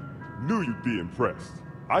 Knew you'd be impressed.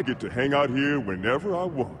 I get to hang out here whenever I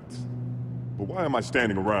want. But why am I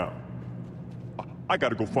standing around? I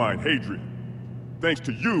gotta go find Hadrian. Thanks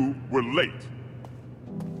to you, we're late.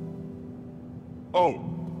 Oh,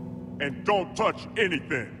 and don't touch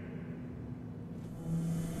anything.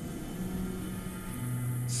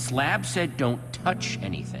 Slab said don't touch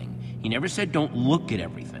anything. He never said don't look at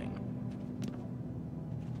everything.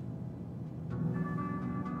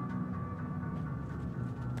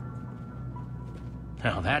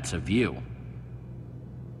 Now that's a view.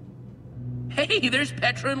 Hey, there's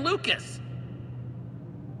Petra and Lucas.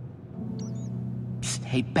 Psst,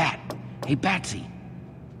 hey, Bat. Hey, Batsy.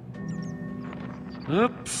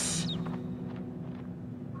 Oops.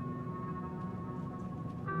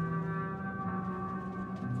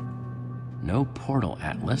 No portal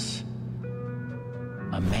atlas.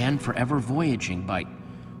 A Man Forever Voyaging by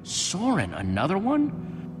Soren. Another one?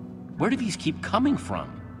 Where do these keep coming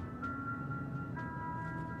from?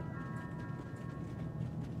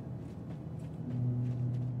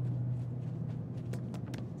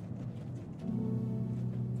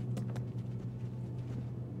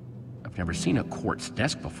 I've never seen a quartz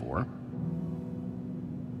desk before.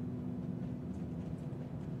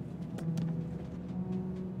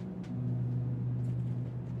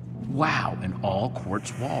 Wow, an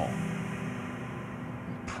all-quartz wall.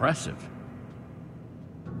 Impressive.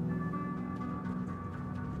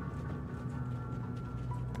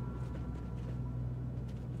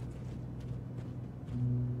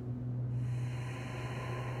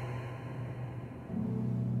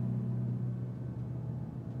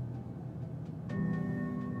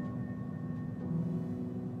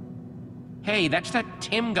 Hey, that's that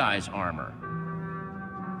Tim guy's armor.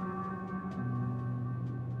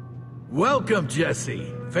 Welcome,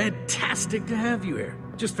 Jesse. Fantastic to have you here.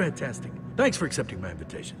 Just fantastic. Thanks for accepting my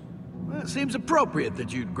invitation. Well, it seems appropriate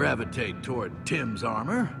that you'd gravitate toward Tim's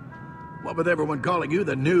armor. What with everyone calling you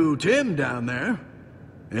the new Tim down there?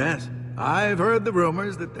 Yes, I've heard the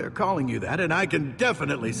rumors that they're calling you that, and I can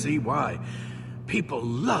definitely see why. People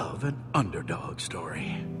love an underdog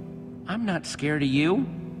story. I'm not scared of you.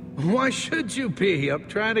 Why should you be? I'm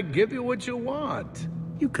trying to give you what you want.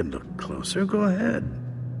 You can look closer. Go ahead.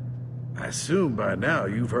 I assume by now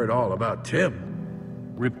you've heard all about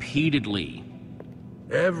Tim. Repeatedly.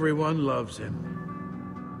 Everyone loves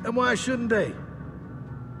him. And why shouldn't they?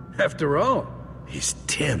 After all, he's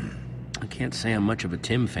Tim. I can't say I'm much of a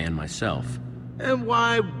Tim fan myself. And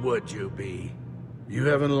why would you be? You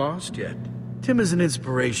haven't lost yet. Tim is an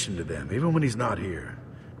inspiration to them, even when he's not here.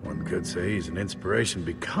 One could say he's an inspiration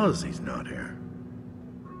because he's not here.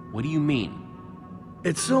 What do you mean?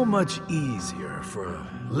 It's so much easier for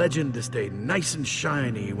a legend to stay nice and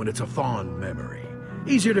shiny when it's a fond memory.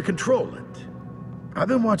 Easier to control it. I've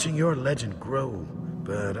been watching your legend grow,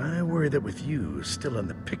 but I worry that with you still in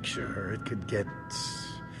the picture, it could get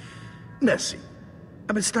messy.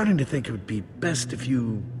 I've been starting to think it would be best if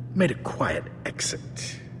you made a quiet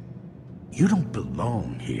exit. You don't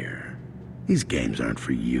belong here. These games aren't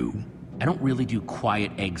for you. I don't really do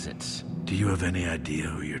quiet exits. Do you have any idea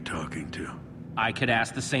who you're talking to? I could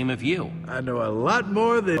ask the same of you. I know a lot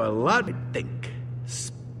more than I think.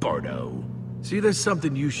 Sparto. See, there's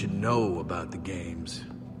something you should know about the games.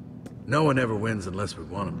 No one ever wins unless we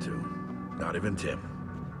want them to. Not even Tim.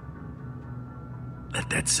 Let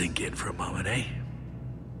that sink in for a moment, eh?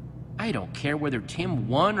 I don't care whether Tim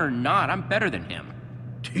won or not. I'm better than him.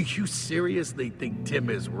 Do you seriously think Tim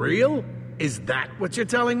is real? Is that what you're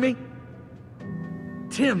telling me?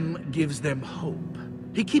 Tim gives them hope.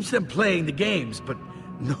 He keeps them playing the games, but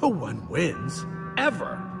no one wins.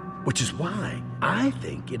 Ever. Which is why I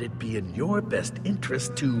think it'd be in your best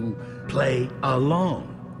interest to play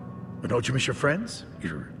alone. But don't you miss your friends?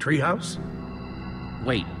 Your treehouse?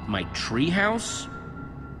 Wait, my treehouse?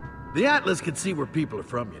 The Atlas can see where people are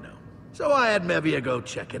from, you know. So I had Mevia go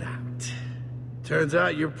check it out. Turns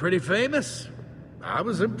out you're pretty famous. I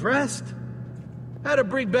was impressed. Had to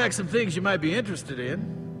bring back some things you might be interested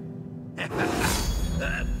in.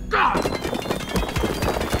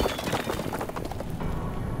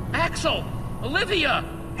 Axel! Olivia!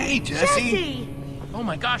 Hey, Jesse! Oh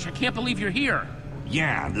my gosh, I can't believe you're here.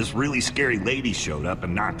 Yeah, this really scary lady showed up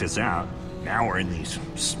and knocked us out. Now we're in these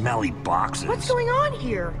smelly boxes. What's going on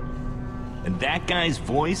here? And that guy's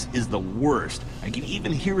voice is the worst. I can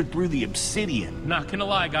even hear it through the obsidian. Not gonna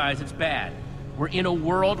lie, guys, it's bad. We're in a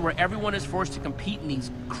world where everyone is forced to compete in these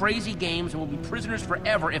crazy games and will be prisoners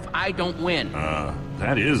forever if I don't win.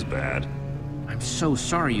 That is bad. I'm so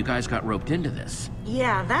sorry you guys got roped into this.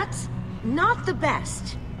 Yeah, that's not the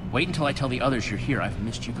best. Wait until I tell the others you're here. I've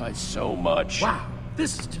missed you guys so much. Wow,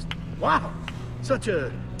 this is just, wow. Such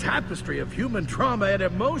a tapestry of human trauma and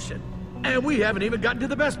emotion. And we haven't even gotten to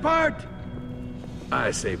the best part.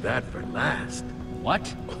 I saved that for last.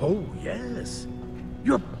 What? Oh, yes.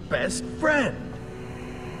 Your best friend,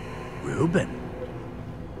 Reuben.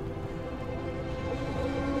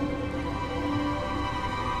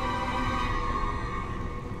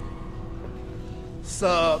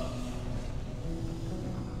 Sup?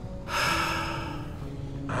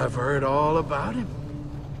 I've heard all about him.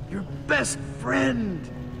 Your best friend.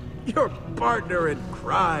 Your partner in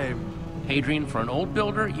crime. Hadrian, for an old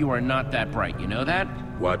builder, you are not that bright, you know that?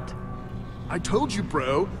 What? I told you,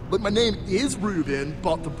 bro. Look, my name is Reuben,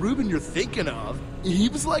 but the Reuben you're thinking of, he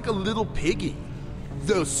was like a little piggy.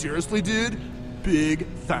 Though seriously, dude, big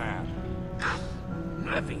fan.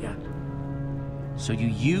 So you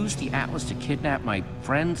used the Atlas to kidnap my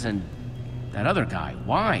friends and that other guy.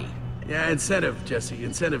 Why? Yeah, incentive, Jesse,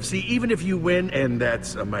 incentive. See, even if you win, and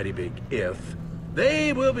that's a mighty big if,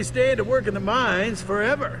 they will be staying to work in the mines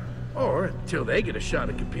forever. Or until they get a shot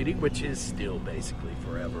at competing, which is still basically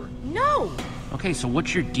forever. No! Okay, so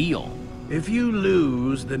what's your deal? If you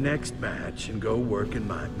lose the next match and go work in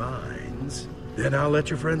my mines, then I'll let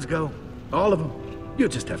your friends go. All of them. You'll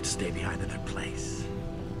just have to stay behind in their place.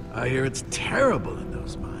 I hear it's terrible in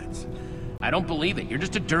those mines. I don't believe it. You're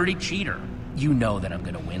just a dirty cheater. You know that I'm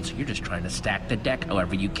gonna win, so you're just trying to stack the deck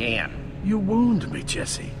however you can. You wound me,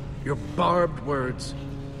 Jesse. Your barbed words.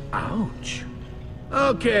 Ouch.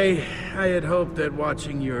 Okay, I had hoped that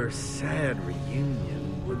watching your sad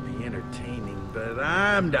reunion would be entertaining, but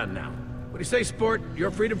I'm done now. What do you say, sport? Your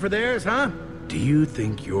freedom for theirs, huh? Do you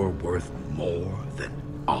think you're worth more than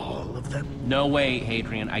all of them? No way,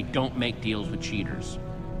 Hadrian. I don't make deals with cheaters.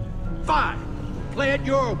 Fine. Play it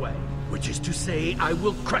your way, which is to say I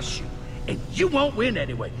will crush you, and you won't win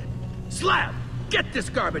anyway. Slab, get this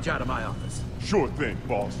garbage out of my office. Sure thing,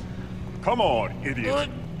 boss. Come on, idiot.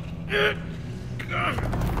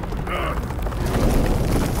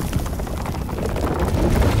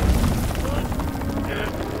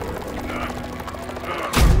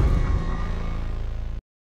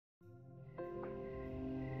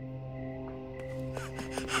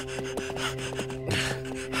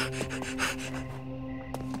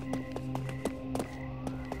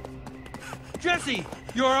 Jesse,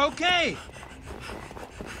 you're okay.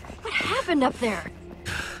 What happened up there?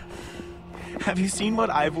 Have you seen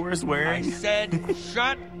what Ivor is wearing? I said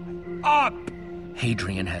shut up!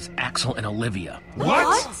 Hadrian has Axel and Olivia.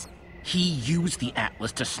 What? He used the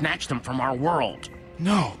Atlas to snatch them from our world.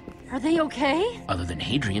 No. Are they okay? Other than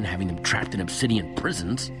Hadrian having them trapped in obsidian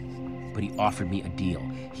prisons. But he offered me a deal.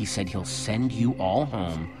 He said he'll send you all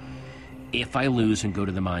home if I lose and go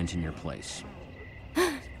to the mines in your place.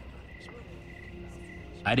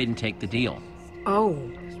 I didn't take the deal.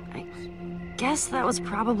 Oh. I guess that was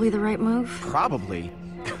probably the right move. Probably?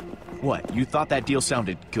 What, you thought that deal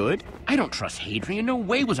sounded good? I don't trust Hadrian. No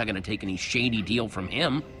way was I gonna take any shady deal from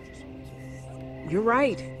him. You're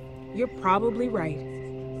right. You're probably right.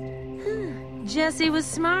 Jesse was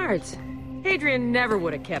smart. Hadrian never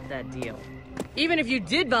would have kept that deal. Even if you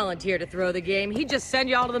did volunteer to throw the game, he'd just send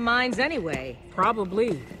you all to the mines anyway.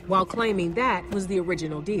 Probably, while claiming that was the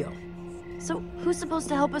original deal. So who's supposed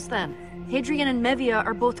to help us then? Hadrian and Mevia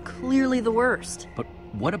are both clearly the worst. But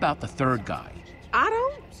what about the third guy?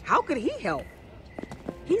 Otto? How could he help?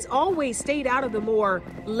 He's always stayed out of the more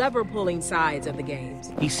lever-pulling sides of the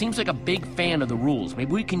games. He seems like a big fan of the rules.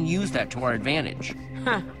 Maybe we can use that to our advantage.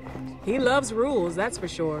 Huh. He loves rules, that's for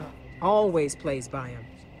sure. Always plays by them.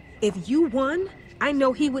 If you won, I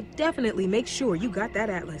know he would definitely make sure you got that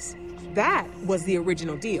atlas. That was the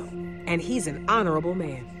original deal, and he's an honorable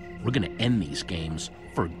man. We're gonna end these games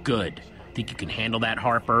for good. Think you can handle that,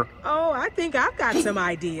 Harper? Oh, I think I've got some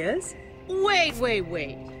ideas.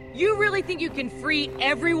 Wait. You really think you can free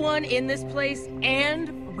everyone in this place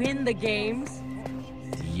and win the games?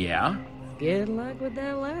 Yeah. Good luck with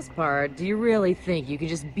that last part. Do you really think you can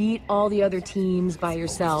just beat all the other teams by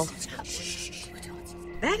yourself?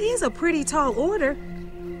 That is a pretty tall order.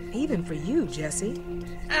 Even for you, Jesse.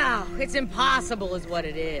 Oh, it's impossible is what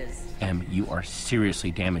it is. Em, you are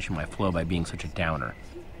seriously damaging my flow by being such a downer.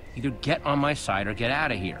 Either get on my side or get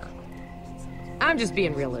out of here. I'm just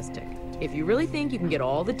being realistic. If you really think you can get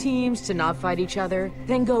all the teams to not fight each other,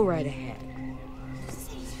 then go right ahead.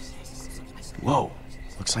 Whoa,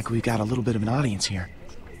 looks like we've got a little bit of an audience here.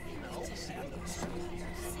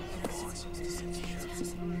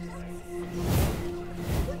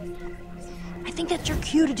 I think that's your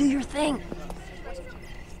cue to do your thing.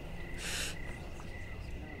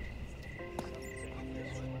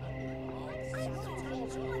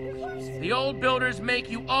 The old builders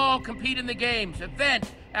make you all compete in the games,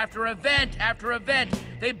 event after event after event.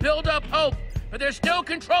 They build up hope, but they're still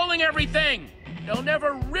controlling everything. They'll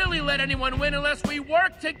never really let anyone win unless we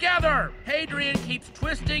work together. Hadrian keeps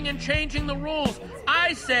twisting and changing the rules.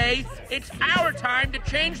 I say it's our time to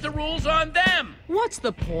change the rules on them. What's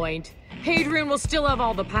the point? Hadrian will still have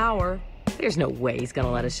all the power. There's no way he's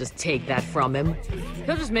gonna let us just take that from him.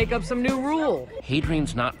 He'll just make up some new rule.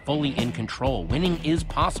 Hadrian's not fully in control. Winning is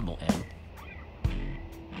possible, Em.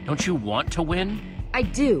 Don't you want to win? I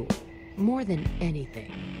do. More than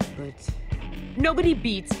anything. But nobody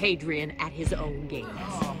beats Hadrian at his own games.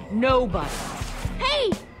 Nobody. Hey!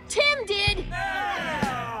 Tim did!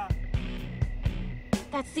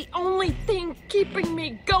 That's the only thing keeping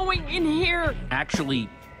me going in here. Actually,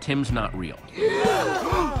 Tim's not real.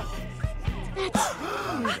 That's...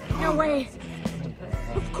 No way.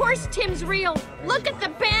 Of course Tim's real. Look at the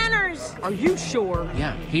banners. Are you sure?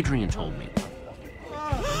 Yeah, Hadrian told me.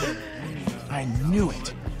 I knew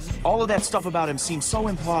it. All of that stuff about him seems so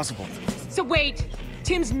implausible. So wait,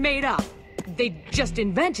 Tim's made up. They just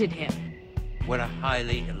invented him. What a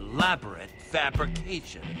highly elaborate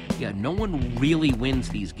fabrication. Yeah, no one really wins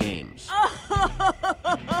these games.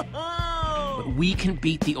 But we can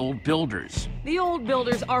beat the old builders. The old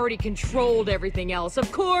builders already controlled everything else.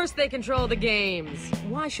 Of course they control the games.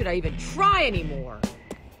 Why should I even try anymore?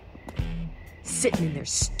 Sitting in their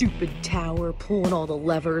stupid tower, pulling all the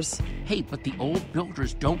levers. Hey, but the old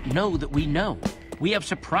builders don't know that we know. We have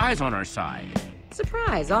surprise on our side.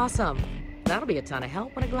 Surprise, awesome. That'll be a ton of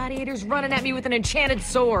help when a gladiator's running at me with an enchanted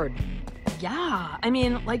sword. Yeah, I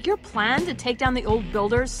mean, like, your plan to take down the old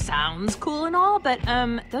builders sounds cool and all, but,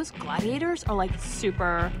 those gladiators are, like,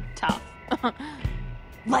 super tough.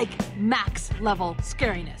 Like, max level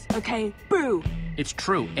scariness, okay? Boo! It's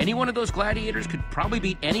true. Any one of those gladiators could probably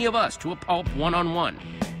beat any of us to a pulp one-on-one.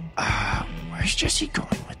 Where's Jesse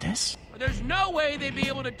going with this? There's no way they'd be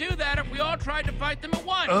able to do that if we all tried to fight them at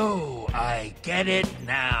once. Oh, I get it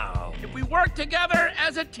now. If we work together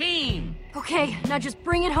as a team. Okay, now just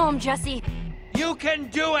bring it home, Jesse. You can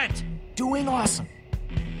do it! Doing awesome.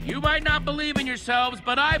 You might not believe in yourselves,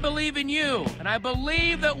 but I believe in you. And I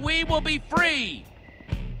believe that we will be free.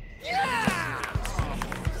 Yeah!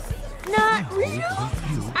 Not real?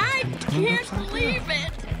 I can't believe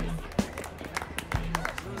it!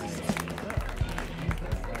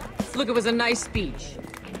 Look, it was a nice speech.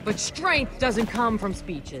 But strength doesn't come from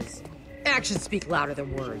speeches. Actions speak louder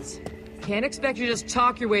than words. Can't expect you to just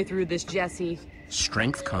talk your way through this, Jesse.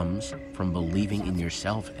 Strength comes from believing in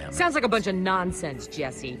yourself, Em. Sounds like a bunch of nonsense,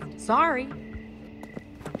 Jesse. Sorry.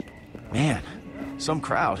 Man, some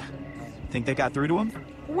crowd. Think they got through to him?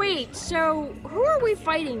 Wait, so who are we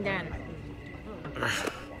fighting then?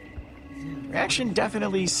 Reaction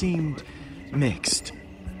definitely seemed mixed.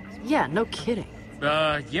 Yeah, no kidding.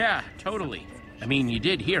 Yeah, totally. I mean, you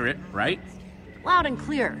did hear it, right? Loud and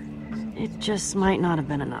clear. It just might not have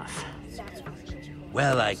been enough.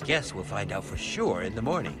 Well, I guess we'll find out for sure in the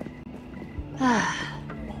morning.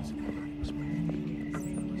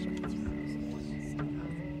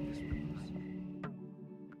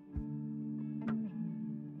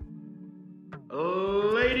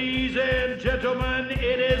 Ladies and gentlemen,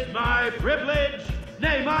 it is my privilege,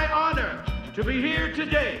 nay, my honor, to be here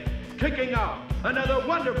today, kicking off another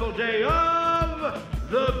wonderful day of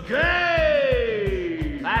the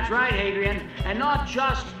game! That's right, Adrian. And not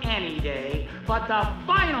just any day, but the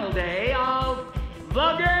final day of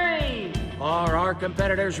the game. Are our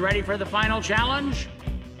competitors ready for the final challenge?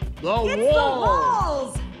 The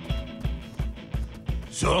walls!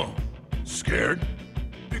 So, scared?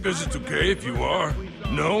 Because it's okay if you are.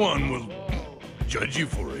 No one will judge you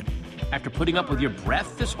for it. After putting up with your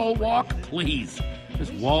breath this whole walk? Please.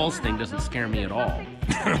 This walls thing doesn't scare me at all.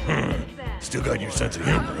 Still got your sense of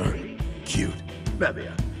humor, huh? Cute.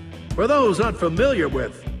 Mevia, for those unfamiliar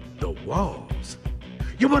with the walls,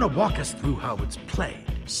 you want to walk us through how it's played?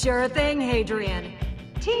 Sure thing, Hadrian.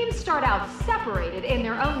 Teams start out separated in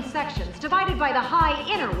their own sections, divided by the high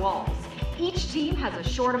inner walls. Each team has a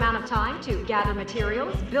short amount of time to gather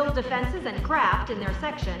materials, build defenses, and craft in their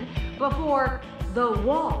section before the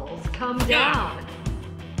walls come down.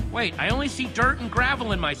 Wait, I only see dirt and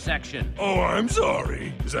gravel in my section. Oh, I'm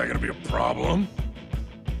sorry. Is that gonna be a problem?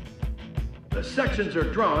 The sections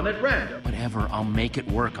are drawn at random. Whatever, I'll make it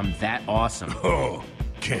work. I'm that awesome. Oh,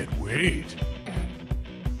 can't wait.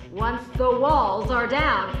 Once the walls are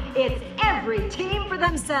down, it's every team for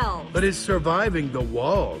themselves. But is surviving the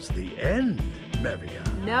walls the end, Mevia?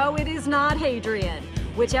 No, it is not, Hadrian.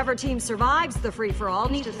 Whichever team survives the free-for-all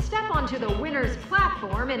needs to step onto the winner's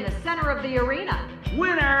platform in the center of the arena.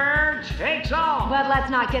 Winner takes all. But let's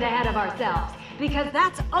not get ahead of ourselves, because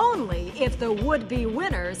that's only if the would-be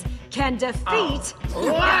winners can defeat...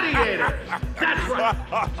 Gladiators! That's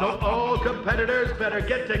right! So all competitors better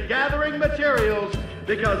get to gathering materials,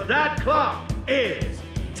 because that clock is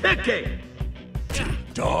ticking!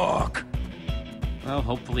 Doc! Well,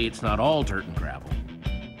 hopefully it's not all dirt and gravel.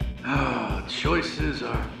 Choices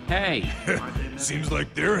are... Hey! Seems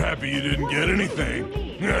like they're happy you didn't get anything.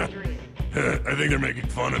 I think they're making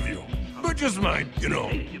fun of you. But just my,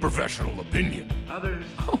 professional opinion. Others...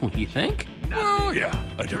 Oh, you think? Well, yeah,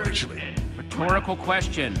 I do actually. Rhetorical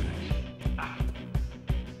question.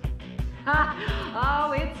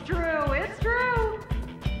 Oh, it's true, it's true.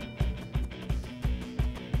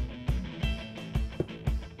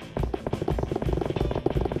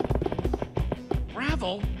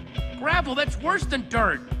 Gravel? Gravel, that's worse than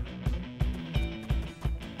dirt.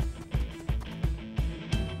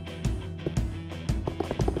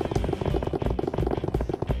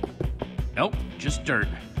 Nope, just dirt.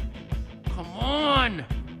 Come on!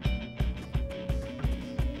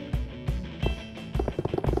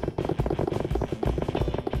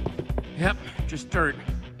 Yep, just dirt.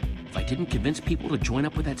 If I didn't convince people to join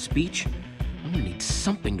up with that speech, I'm gonna need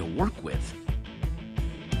something to work with.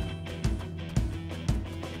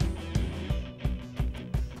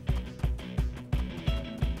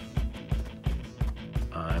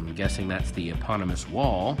 I'm guessing that's the eponymous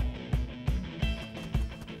wall.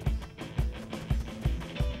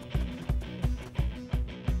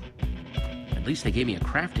 At least they gave me a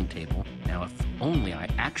crafting table. Now, if only I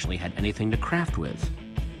actually had anything to craft with.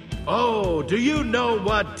 Oh, do you know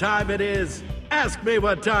what time it is? Ask me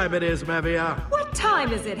what time it is, Mevia. What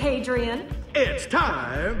time is it, Hadrian? It's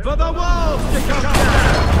time for the walls to come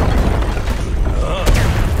down!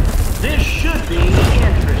 This should be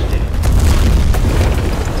interesting.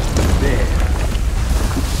 There.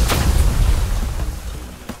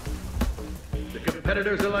 The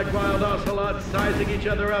competitors are like wild ocelots, sizing each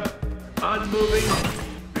other up, unmoving,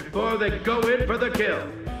 before they go in for the kill.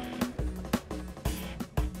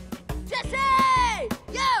 Jesse!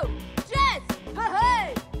 Yo! Jess!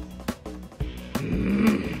 Hey!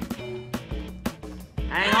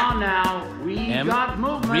 Hang on now. We got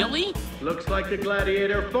movement. Really? Looks like the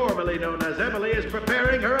gladiator formerly known as Emily is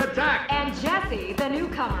preparing her attack. And Jesse, the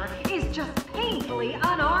newcomer, is just painfully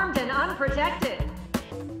unarmed and unprotected.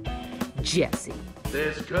 Jesse.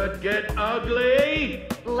 This could get ugly.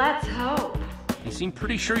 Let's hope. You seem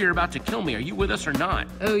pretty sure you're about to kill me. Are you with us or not?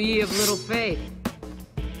 Oh, ye of little faith.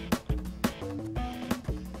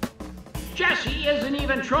 Jesse isn't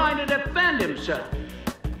even trying to defend himself.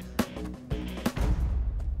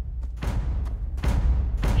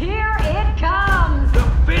 Here it comes! The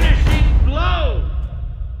finishing blow!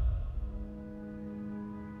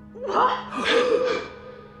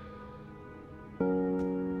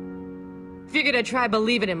 Figured I'd try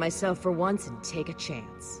believing in myself for once and take a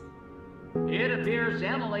chance. It appears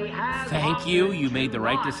Emily has... Thank you. You made the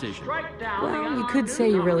right decision. Well, you could say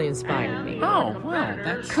you really inspired me. Oh, well,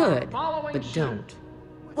 that's... Could, but don't.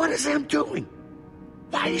 What is Em doing?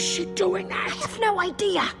 Why is she doing that? I have no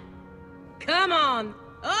idea. Come on,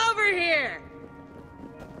 over here!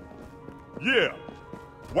 Yeah.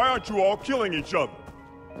 Why aren't you all killing each other?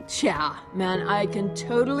 Yeah, man, I can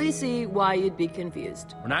totally see why you'd be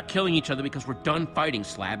confused. We're not killing each other because we're done fighting,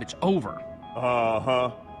 Slab. It's over.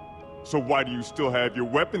 Uh-huh. So why do you still have your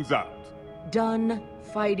weapons out? Done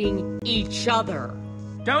fighting each other.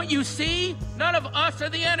 Don't you see? None of us are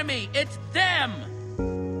the enemy. It's them.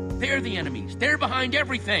 They're the enemies. They're behind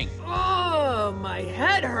everything. Oh, my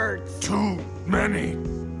head hurts. Too many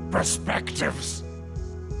perspectives.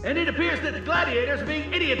 And it appears that the gladiators are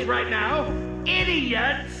being idiots right now.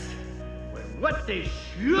 Idiots! When what they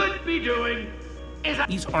should be doing is...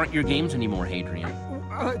 These aren't your games anymore, Hadrian.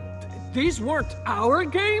 These weren't our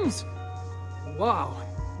games? Wow,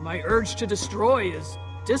 my urge to destroy is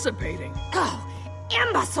dissipating. Oh,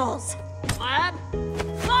 imbeciles! Slab?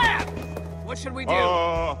 Slab! What should we do?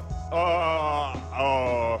 I'm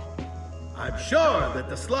sure that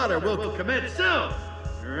the slaughter will commence soon,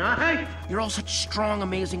 right? You're all such strong,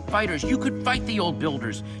 amazing fighters. You could fight the old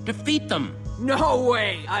builders. Defeat them. No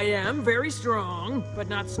way! I am very strong, but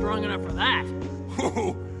not strong enough for that.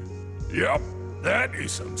 Yep, that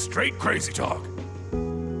is some straight crazy talk.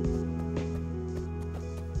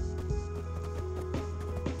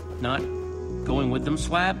 Not going with them,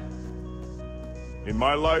 Slab? In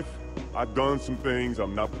my life, I've done some things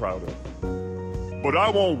I'm not proud of. But I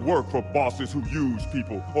won't work for bosses who use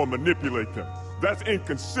people or manipulate them. That's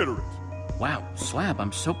inconsiderate. Wow, Slab,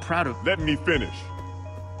 I'm so proud of... Let me finish.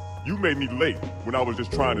 You made me late when I was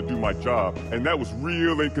just trying to do my job, and that was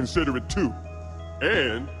real inconsiderate too.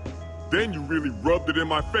 And then you really rubbed it in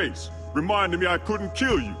my face, reminding me I couldn't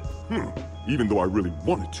kill you. Even though I really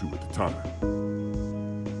wanted to at the time.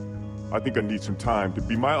 I think I need some time to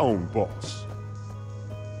be my own boss.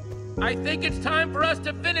 I think it's time for us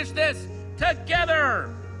to finish this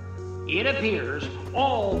together! It appears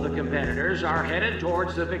all the competitors are headed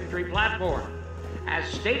towards the victory platform. As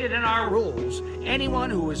stated in our rules, anyone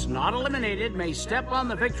who is not eliminated may step on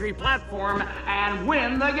the victory platform and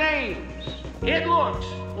win the games. It looks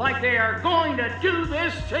like they are going to do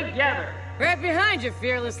this together. Right behind you,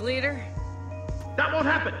 fearless leader. That won't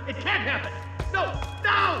happen. It can't happen. No,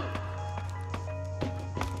 no!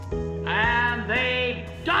 And they've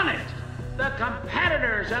done it. The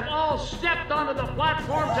competitors have all stepped onto the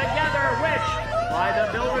platform together, which, by the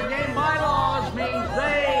Builder Game bylaws, means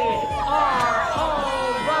they are all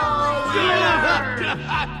the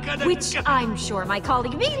winners! Which I'm sure my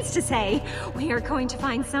colleague means to say, we are going to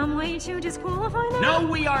find some way to disqualify them? No,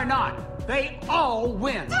 we are not. They all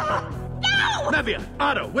win. No! Nevia,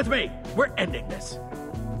 Otto, with me. We're ending this.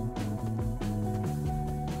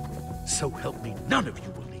 So help me, none of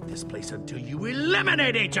you will leave this place until you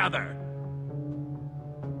eliminate each other.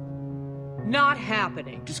 Not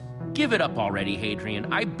happening. Just give it up already,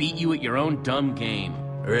 Hadrian. I beat you at your own dumb game.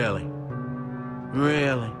 Really?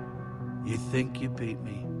 Really? You think you beat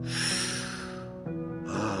me?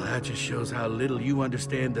 Oh, that just shows how little you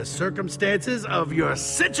understand the circumstances of your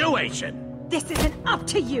situation. This isn't up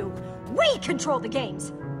to you. We control the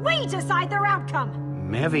games. We decide their outcome.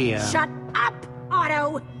 Mevia. Shut up,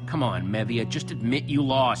 Otto. Come on, Mevia. Just admit you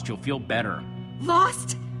lost. You'll feel better.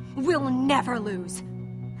 Lost? We'll never lose.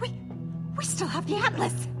 We still have the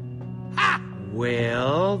Atlas. Ha!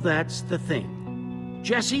 Well, that's the thing.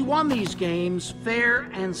 Jesse won these games fair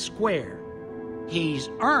and square. He's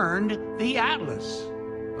earned the Atlas.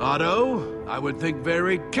 Otto, I would think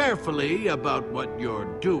very carefully about what you're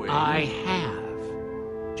doing. I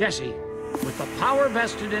have. Jesse, with the power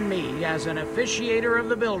vested in me as an officiator of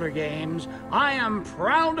the Builder Games, I am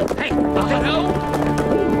proud to pay... Otto?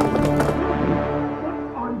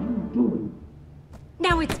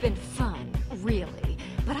 Now it's been fun, really,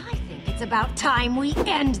 but I think it's about time we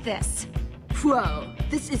end this. Whoa,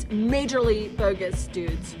 this is majorly bogus,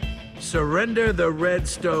 dudes. Surrender the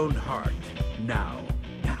Redstone Heart now.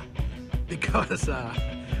 Because,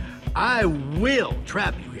 I will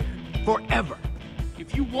trap you here forever.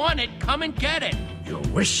 If you want it, come and get it. Your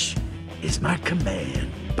wish is my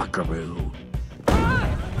command, buckaroo.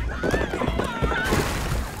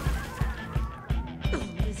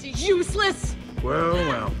 This is useless.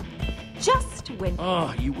 Well. Just when...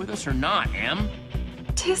 Oh, you with us or not, Em?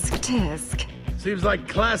 Tisk tisk. Seems like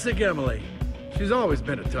classic Emily. She's always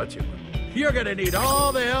been a touchy one. You're gonna need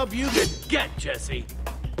all the help you can get, Jesse.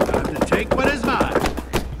 Time to take what is mine.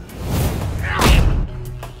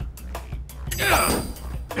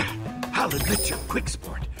 bet you're quick,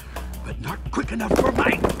 sport, but not quick enough for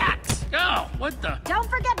my axe. Oh, what the? Don't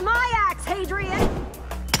forget my axe, Hadrian!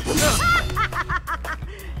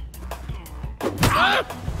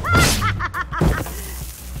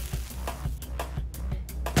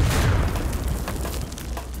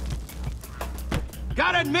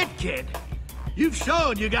 Gotta admit, kid, you've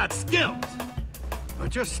shown you got skills,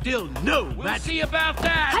 but you're still no match. We'll see about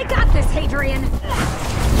that. I got this, Hadrian!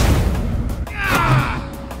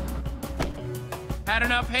 Had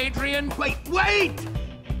enough, Hadrian? Wait!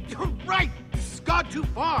 You're right! This has gone too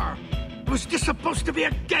far. It was just supposed to be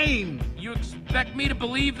a game. You expect me to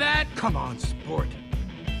believe that? Come on, sport.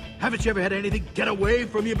 Haven't you ever had anything get away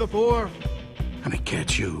from you before? I mean,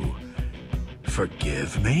 can't you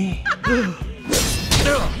forgive me?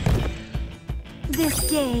 This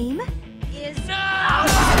game is...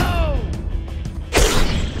 No!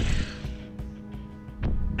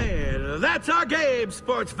 And that's our game,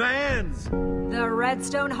 sports fans. The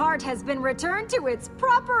Redstone Heart has been returned to its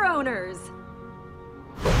proper owners.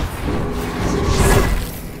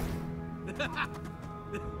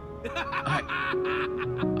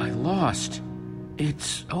 I lost.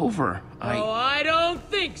 It's over. Oh, I don't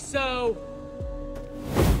think so.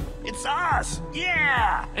 It's us!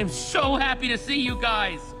 Yeah! I'm so happy to see you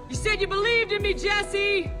guys. You said you believed in me,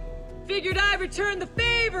 Jesse. Figured I'd return the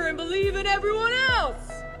favor and believe in everyone else.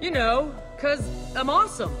 You know, 'cause I'm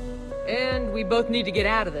awesome. And we both need to get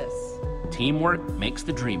out of this. Teamwork makes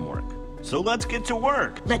the dream work. So let's get to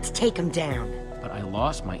work. Let's take him down. But I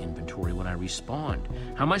lost my inventory when I respawned.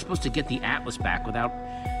 How am I supposed to get the Atlas back without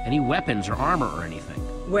any weapons or armor or anything?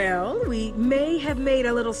 Well, we may have made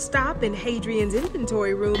a little stop in Hadrian's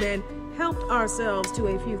inventory room and helped ourselves to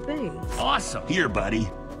a few things. Awesome! Here, buddy.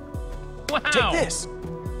 Wow! Take this.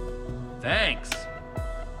 Thanks.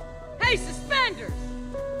 Hey, suspenders!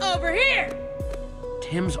 Over here!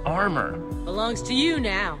 Tim's armor. Belongs to you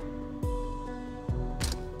now.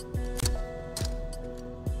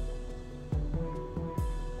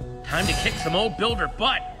 Time to kick some old builder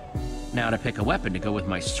butt. Now to pick a weapon to go with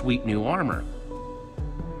my sweet new armor.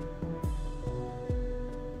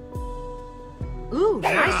 Ooh,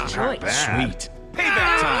 nice choice. Sweet.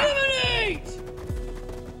 Payback time. Eliminate!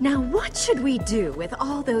 Now what should we do with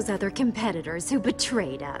all those other competitors who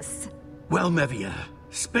betrayed us? Well, Mevia,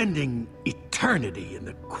 spending eternity in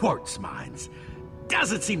the quartz mines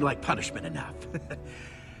doesn't seem like punishment enough.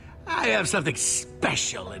 I have something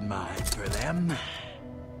special in mind for them.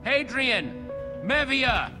 Hadrian!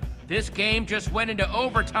 Mevia! This game just went into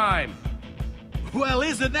overtime. Well,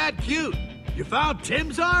 isn't that cute? You found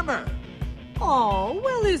Tim's armor. Oh,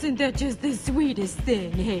 well, isn't that just the sweetest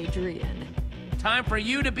thing, Hadrian? Time for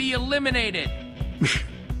you to be eliminated.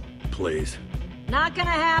 Please. Not gonna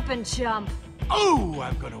happen, chump. Oh,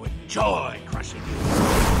 I'm gonna enjoy crushing you.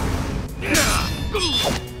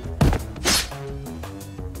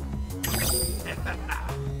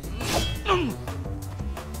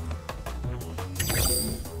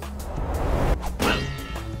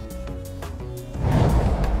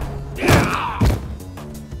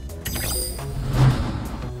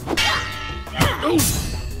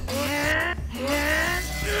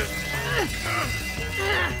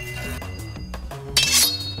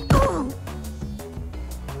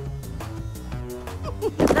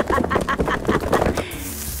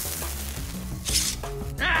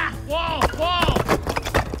 Wall!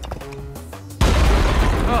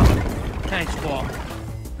 Oh, thanks, Wall.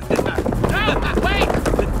 Wait!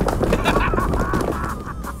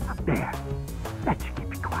 There. That should keep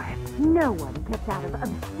you quiet. No one gets out of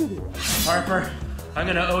obsidian. Harper, I'm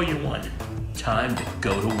gonna owe you one. Time to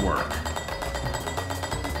go to work.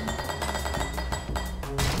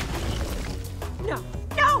 No!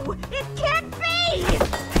 It can't be!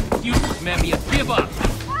 Useless, Mevia. Give up!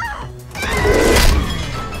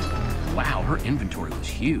 Wow, her inventory was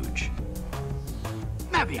huge.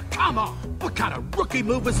 Mevia, come on! What kind of rookie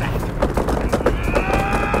move was that?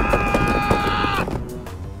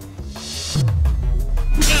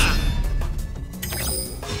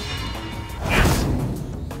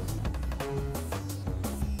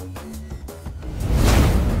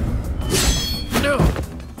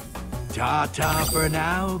 Ta-ta for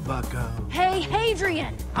now, bucko. Hey,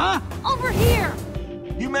 Hadrian! Huh? Over here!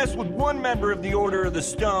 You mess with one member of the Order of the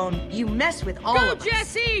Stone. You mess with all Go, of us.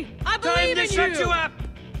 Jesse! I Time believe to in shut you! you up!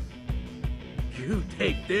 You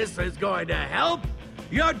think this is going to help?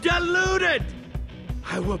 You're deluded!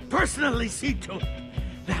 I will personally see to it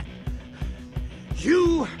that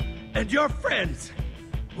you and your friends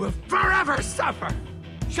will forever suffer.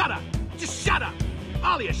 Shut up! Just shut up!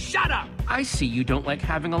 All of you, shut up! I see you don't like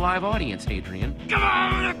having a live audience, Hadrian. Come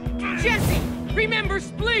on! Jesse! Remember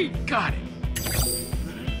Spleef! Got it.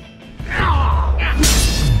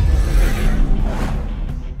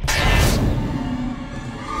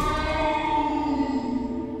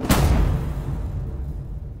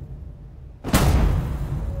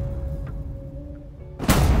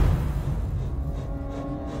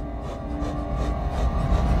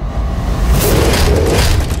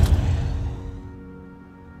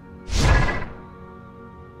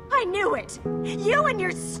 I knew it! You and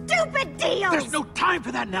your stupid deals! There's no time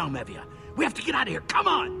for that now, Mevia. We have to get out of here. Come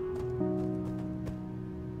on!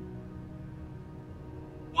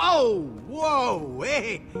 Whoa! Whoa!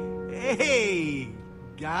 Hey,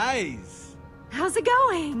 guys. How's it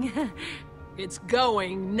going? It's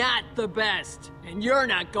going not the best, and you're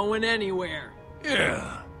not going anywhere.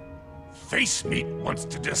 Yeah. Face Meat wants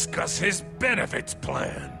to discuss his benefits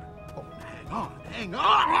plan. Oh, hang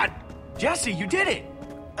on! Jesse, you did it!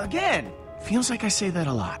 Again! Feels like I say that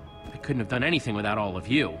a lot. I couldn't have done anything without all of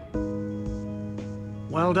you.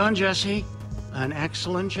 Well done, Jesse. An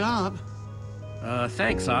excellent job.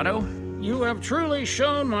 Thanks, Otto. You have truly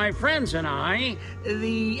shown my friends and I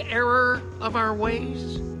the error of our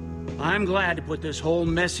ways. I'm glad to put this whole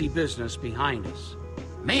messy business behind us.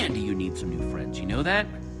 Man, do you need some new friends, you know that?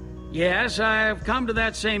 Yes, I've come to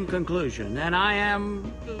that same conclusion, and I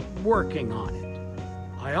am working on it.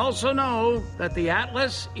 I also know that the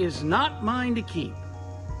Atlas is not mine to keep.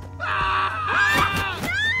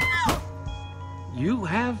 You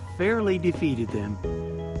have fairly defeated them.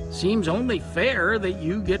 Seems only fair that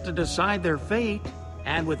you get to decide their fate,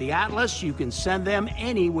 and with the Atlas, you can send them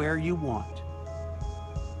anywhere you want.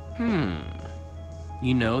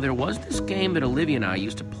 You know, there was this game that Olivia and I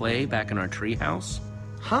used to play back in our treehouse.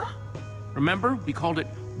 Huh? Remember? We called it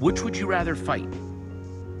Which Would You Rather Fight?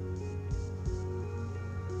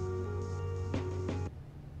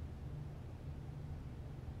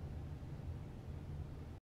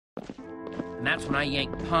 And that's when I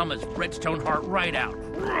yanked Palma's redstone heart right out.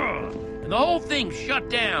 And the whole thing shut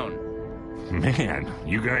down. Man,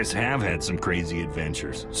 you guys have had some crazy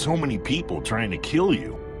adventures. So many people trying to kill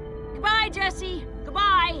you. Goodbye, Jesse.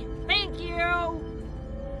 Goodbye. Thank you.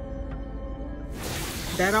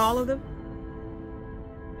 That all of them?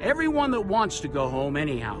 Everyone that wants to go home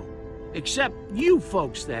anyhow. Except you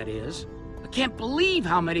folks, that is. I can't believe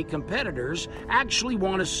how many competitors actually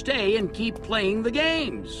want to stay and keep playing the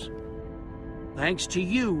games. Thanks to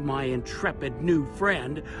you, my intrepid new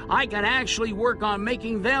friend, I can actually work on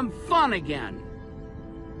making them fun again.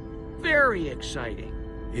 Very exciting.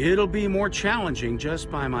 It'll be more challenging just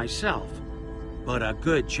by myself, but a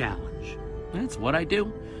good challenge. That's what I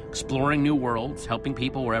do. Exploring new worlds, helping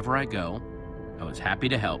people wherever I go. I was happy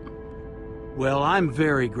to help. Well, I'm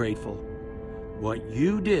very grateful. What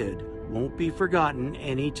you did won't be forgotten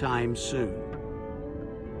anytime soon.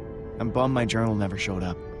 I'm bummed my journal never showed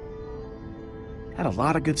up. Had a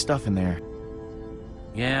lot of good stuff in there.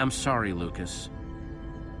 Yeah, I'm sorry, Lucas.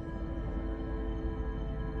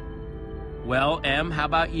 Well, Em, how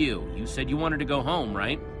about you? You said you wanted to go home,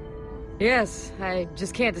 right? Yes, I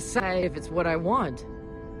just can't decide if it's what I want.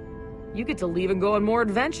 You get to leave and go on more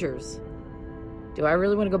adventures. Do I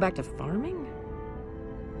really want to go back to farming?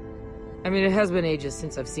 I mean, it has been ages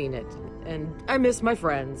since I've seen it, and I miss my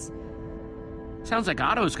friends. Sounds like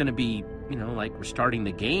Otto's gonna be, like restarting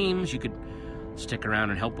the games. You could stick around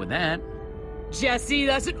and help with that. Jesse,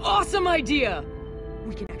 that's an awesome idea!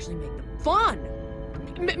 We can actually make them fun!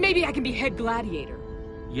 Maybe I can be head gladiator.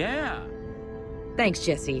 Yeah. Thanks,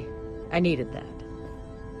 Jesse. I needed that.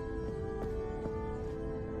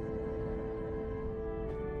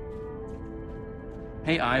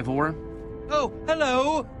 Hey, Ivor. Oh,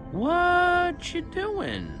 hello! What you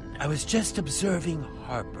doing? I was just observing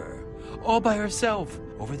Harper, all by herself,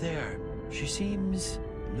 over there. She seems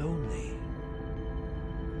lonely.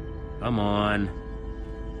 Come on.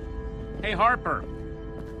 Hey, Harper.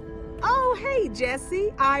 Oh, hey,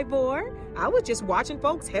 Jesse, Ivor. I was just watching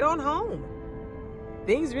folks head on home.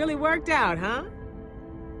 Things really worked out, huh?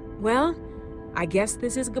 Well, I guess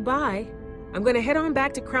this is goodbye. I'm gonna head on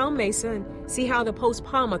back to Crown Mesa and see how the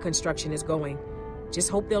post-Palma construction is going. Just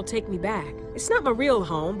hope they'll take me back. It's not my real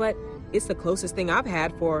home, but it's the closest thing I've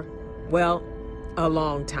had for, well, a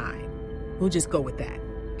long time. We'll just go with that.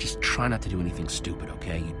 Just try not to do anything stupid,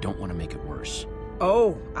 okay? You don't want to make it worse.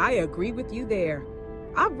 Oh, I agree with you there.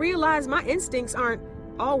 I've realized my instincts aren't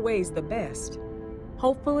always the best.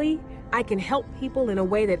 Hopefully, I can help people in a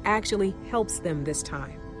way that actually helps them this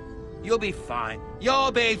time. You'll be fine.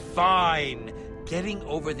 You'll be fine. Getting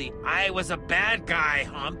over the I was a bad guy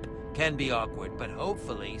hump can be awkward, but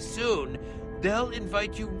hopefully soon they'll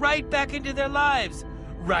invite you right back into their lives.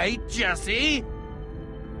 Right, Jesse?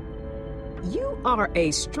 You are a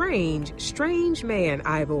strange, strange man,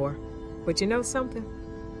 Ivor. But you know something?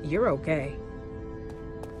 You're okay.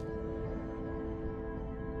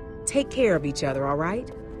 Take care of each other, all right?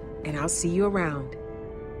 And I'll see you around.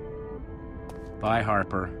 Bye,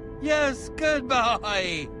 Harper. Yes,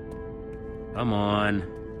 goodbye! Come on.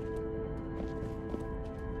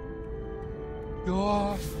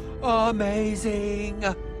 You're amazing!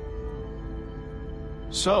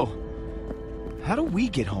 So, how do we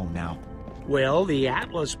get home now? Well, the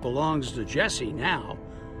Atlas belongs to Jesse now.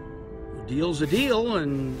 A deal's a deal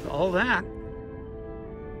and all that.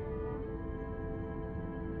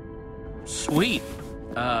 Sweet.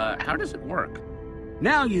 How does it work?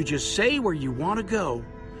 Now you just say where you want to go,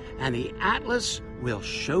 and the Atlas will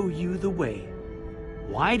show you the way.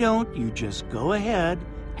 Why don't you just go ahead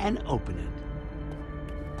and open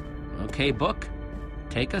it? Okay, book.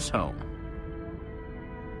 Take us home.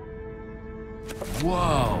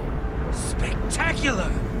 Whoa!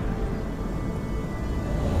 Spectacular!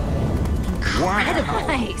 Incredible.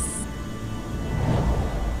 Nice.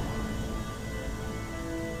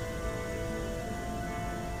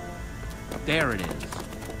 There it is.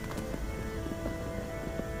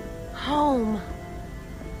 Home.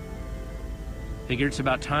 Figure it's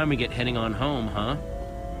about time we get heading on home, huh?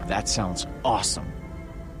 That sounds awesome.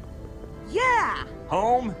 Yeah!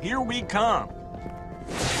 Home, here we come.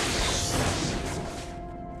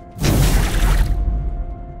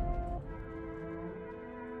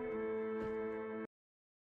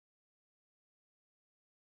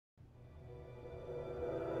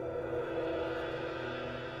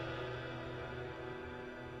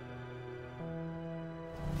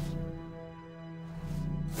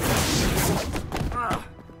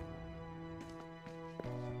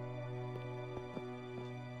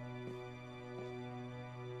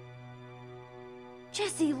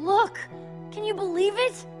 Jesse, look! Can you believe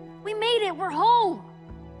it? We made it! We're home!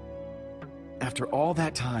 After all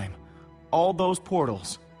that time, all those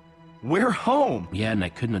portals, we're home! Yeah, and I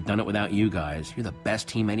couldn't have done it without you guys. You're the best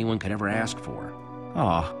team anyone could ever ask for.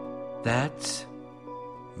 Aw. That's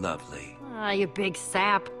lovely. Ah, you big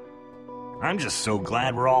sap. I'm just so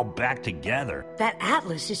glad we're all back together. That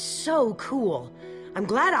Atlas is so cool. I'm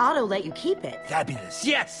glad Otto let you keep it. Fabulous,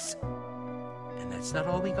 yes! And that's not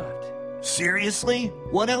all we got. Seriously?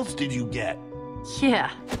 What else did you get?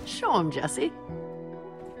 Yeah, show him, Jesse.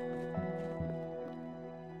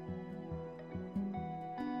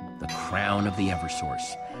 The crown of the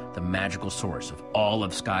Eversource, the magical source of all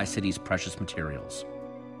of Sky City's precious materials.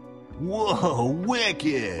 Whoa,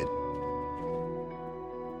 wicked!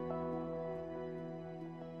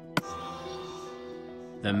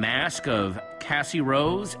 The mask of Cassie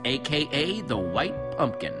Rose, aka the White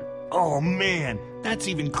Pumpkin. Oh man, that's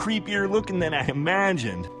even creepier looking than I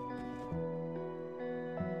imagined.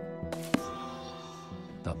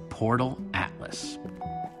 The Portal Atlas.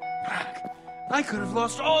 I could have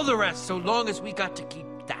lost all the rest so long as we got to keep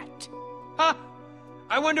that. Huh?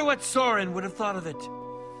 I wonder what Soren would have thought of it.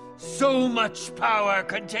 So much power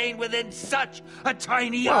contained within such a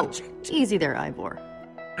tiny object. Easy there, Ivor.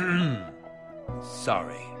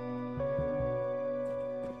 Sorry.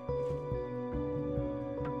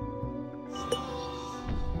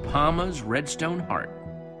 Palma's Redstone Heart.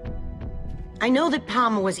 I know that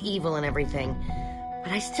Palma was evil and everything,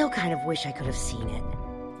 but I still kind of wish I could have seen it.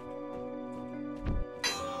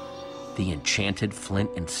 The Enchanted Flint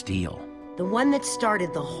and Steel. The one that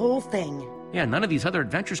started the whole thing. Yeah, none of these other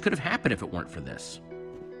adventures could have happened if it weren't for this.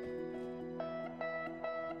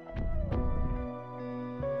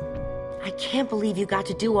 I can't believe you got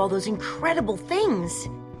to do all those incredible things.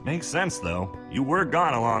 Makes sense, though. You were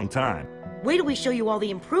gone a long time. Wait till we show you all the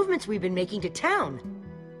improvements we've been making to town.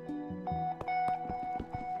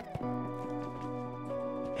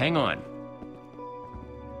 Hang on.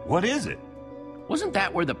 What is it? Wasn't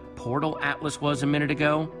that where the Portal Atlas was a minute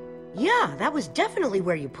ago? Yeah, that was definitely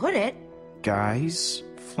where you put it. Guys,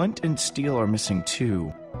 Flint and Steel are missing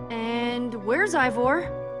too. And where's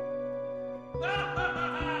Ivor?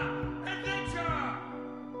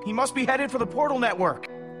 He must be headed for the Portal Network.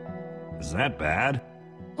 Is that bad?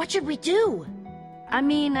 What should we do? I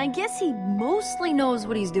mean, I guess he mostly knows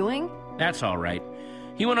what he's doing. That's all right.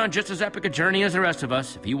 He went on just as epic a journey as the rest of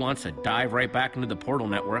us. If he wants to dive right back into the Portal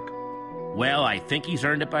Network, well, I think he's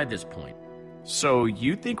earned it by this point. So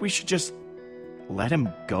you think we should just let him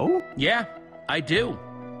go? Yeah, I do.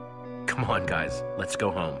 Come on, guys. Let's go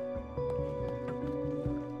home.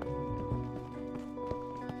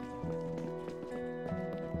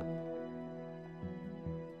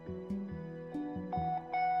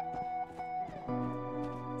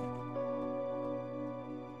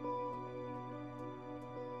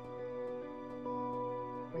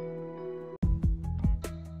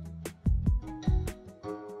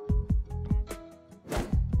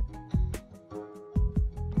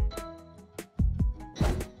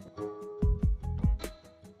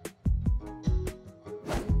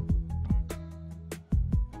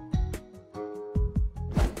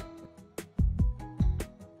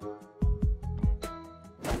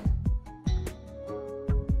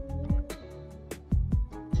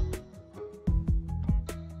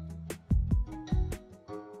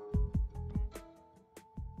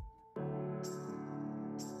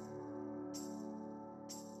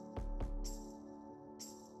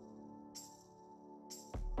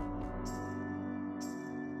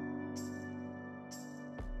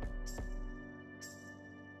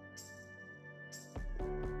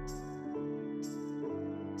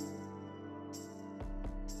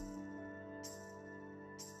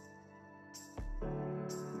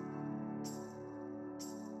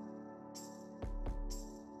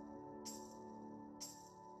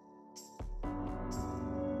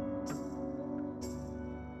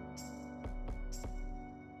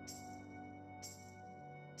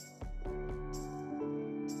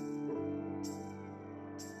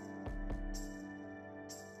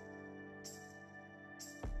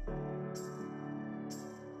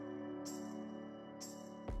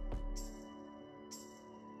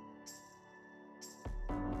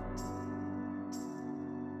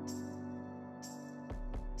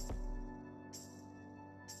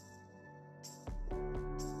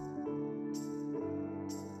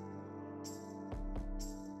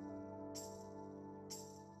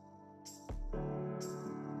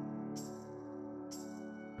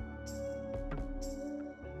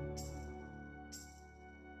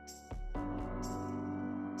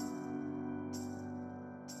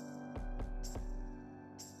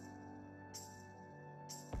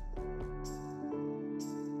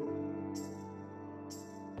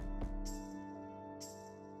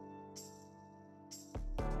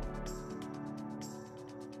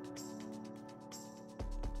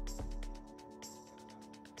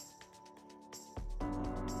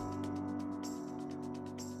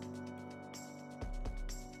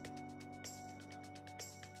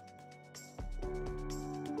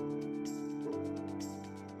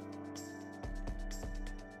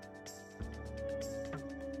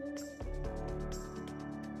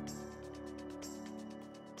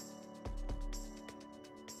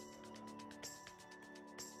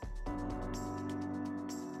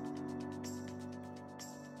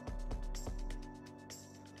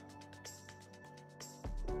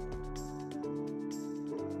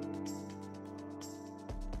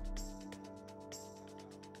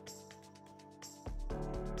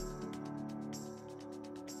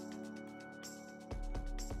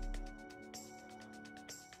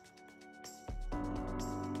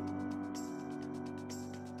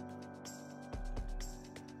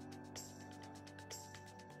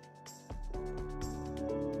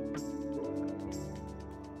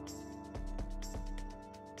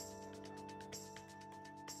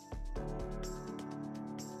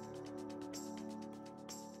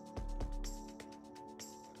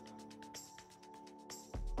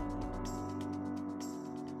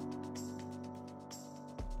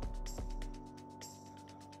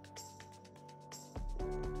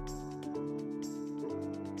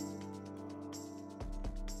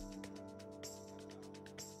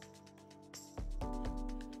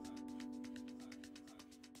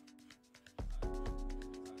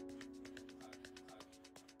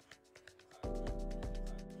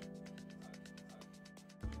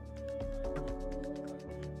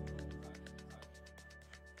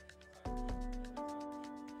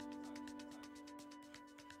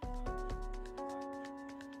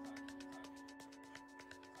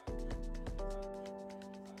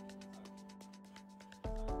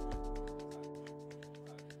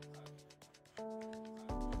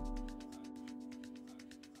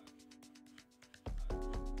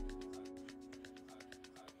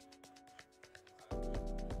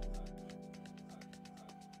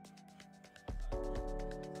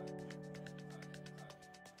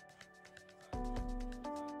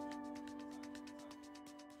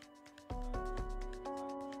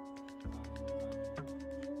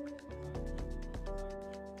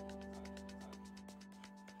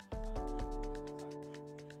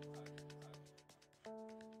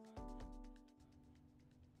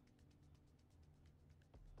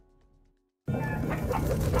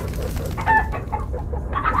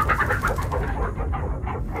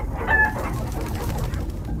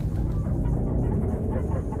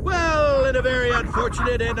 Well, in a very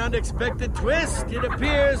unfortunate and unexpected twist, it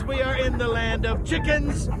appears we are in the land of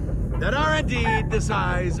chickens that are indeed the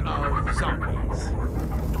size of zombies.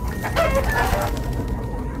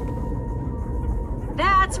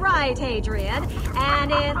 That's right, Adrian.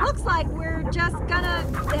 And it looks like we're just gonna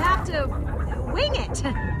have to wing it.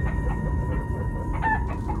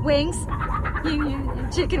 Wings. You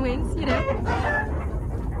chicken wings, you know.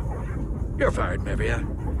 You're fired, Mevia.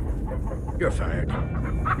 You're fired.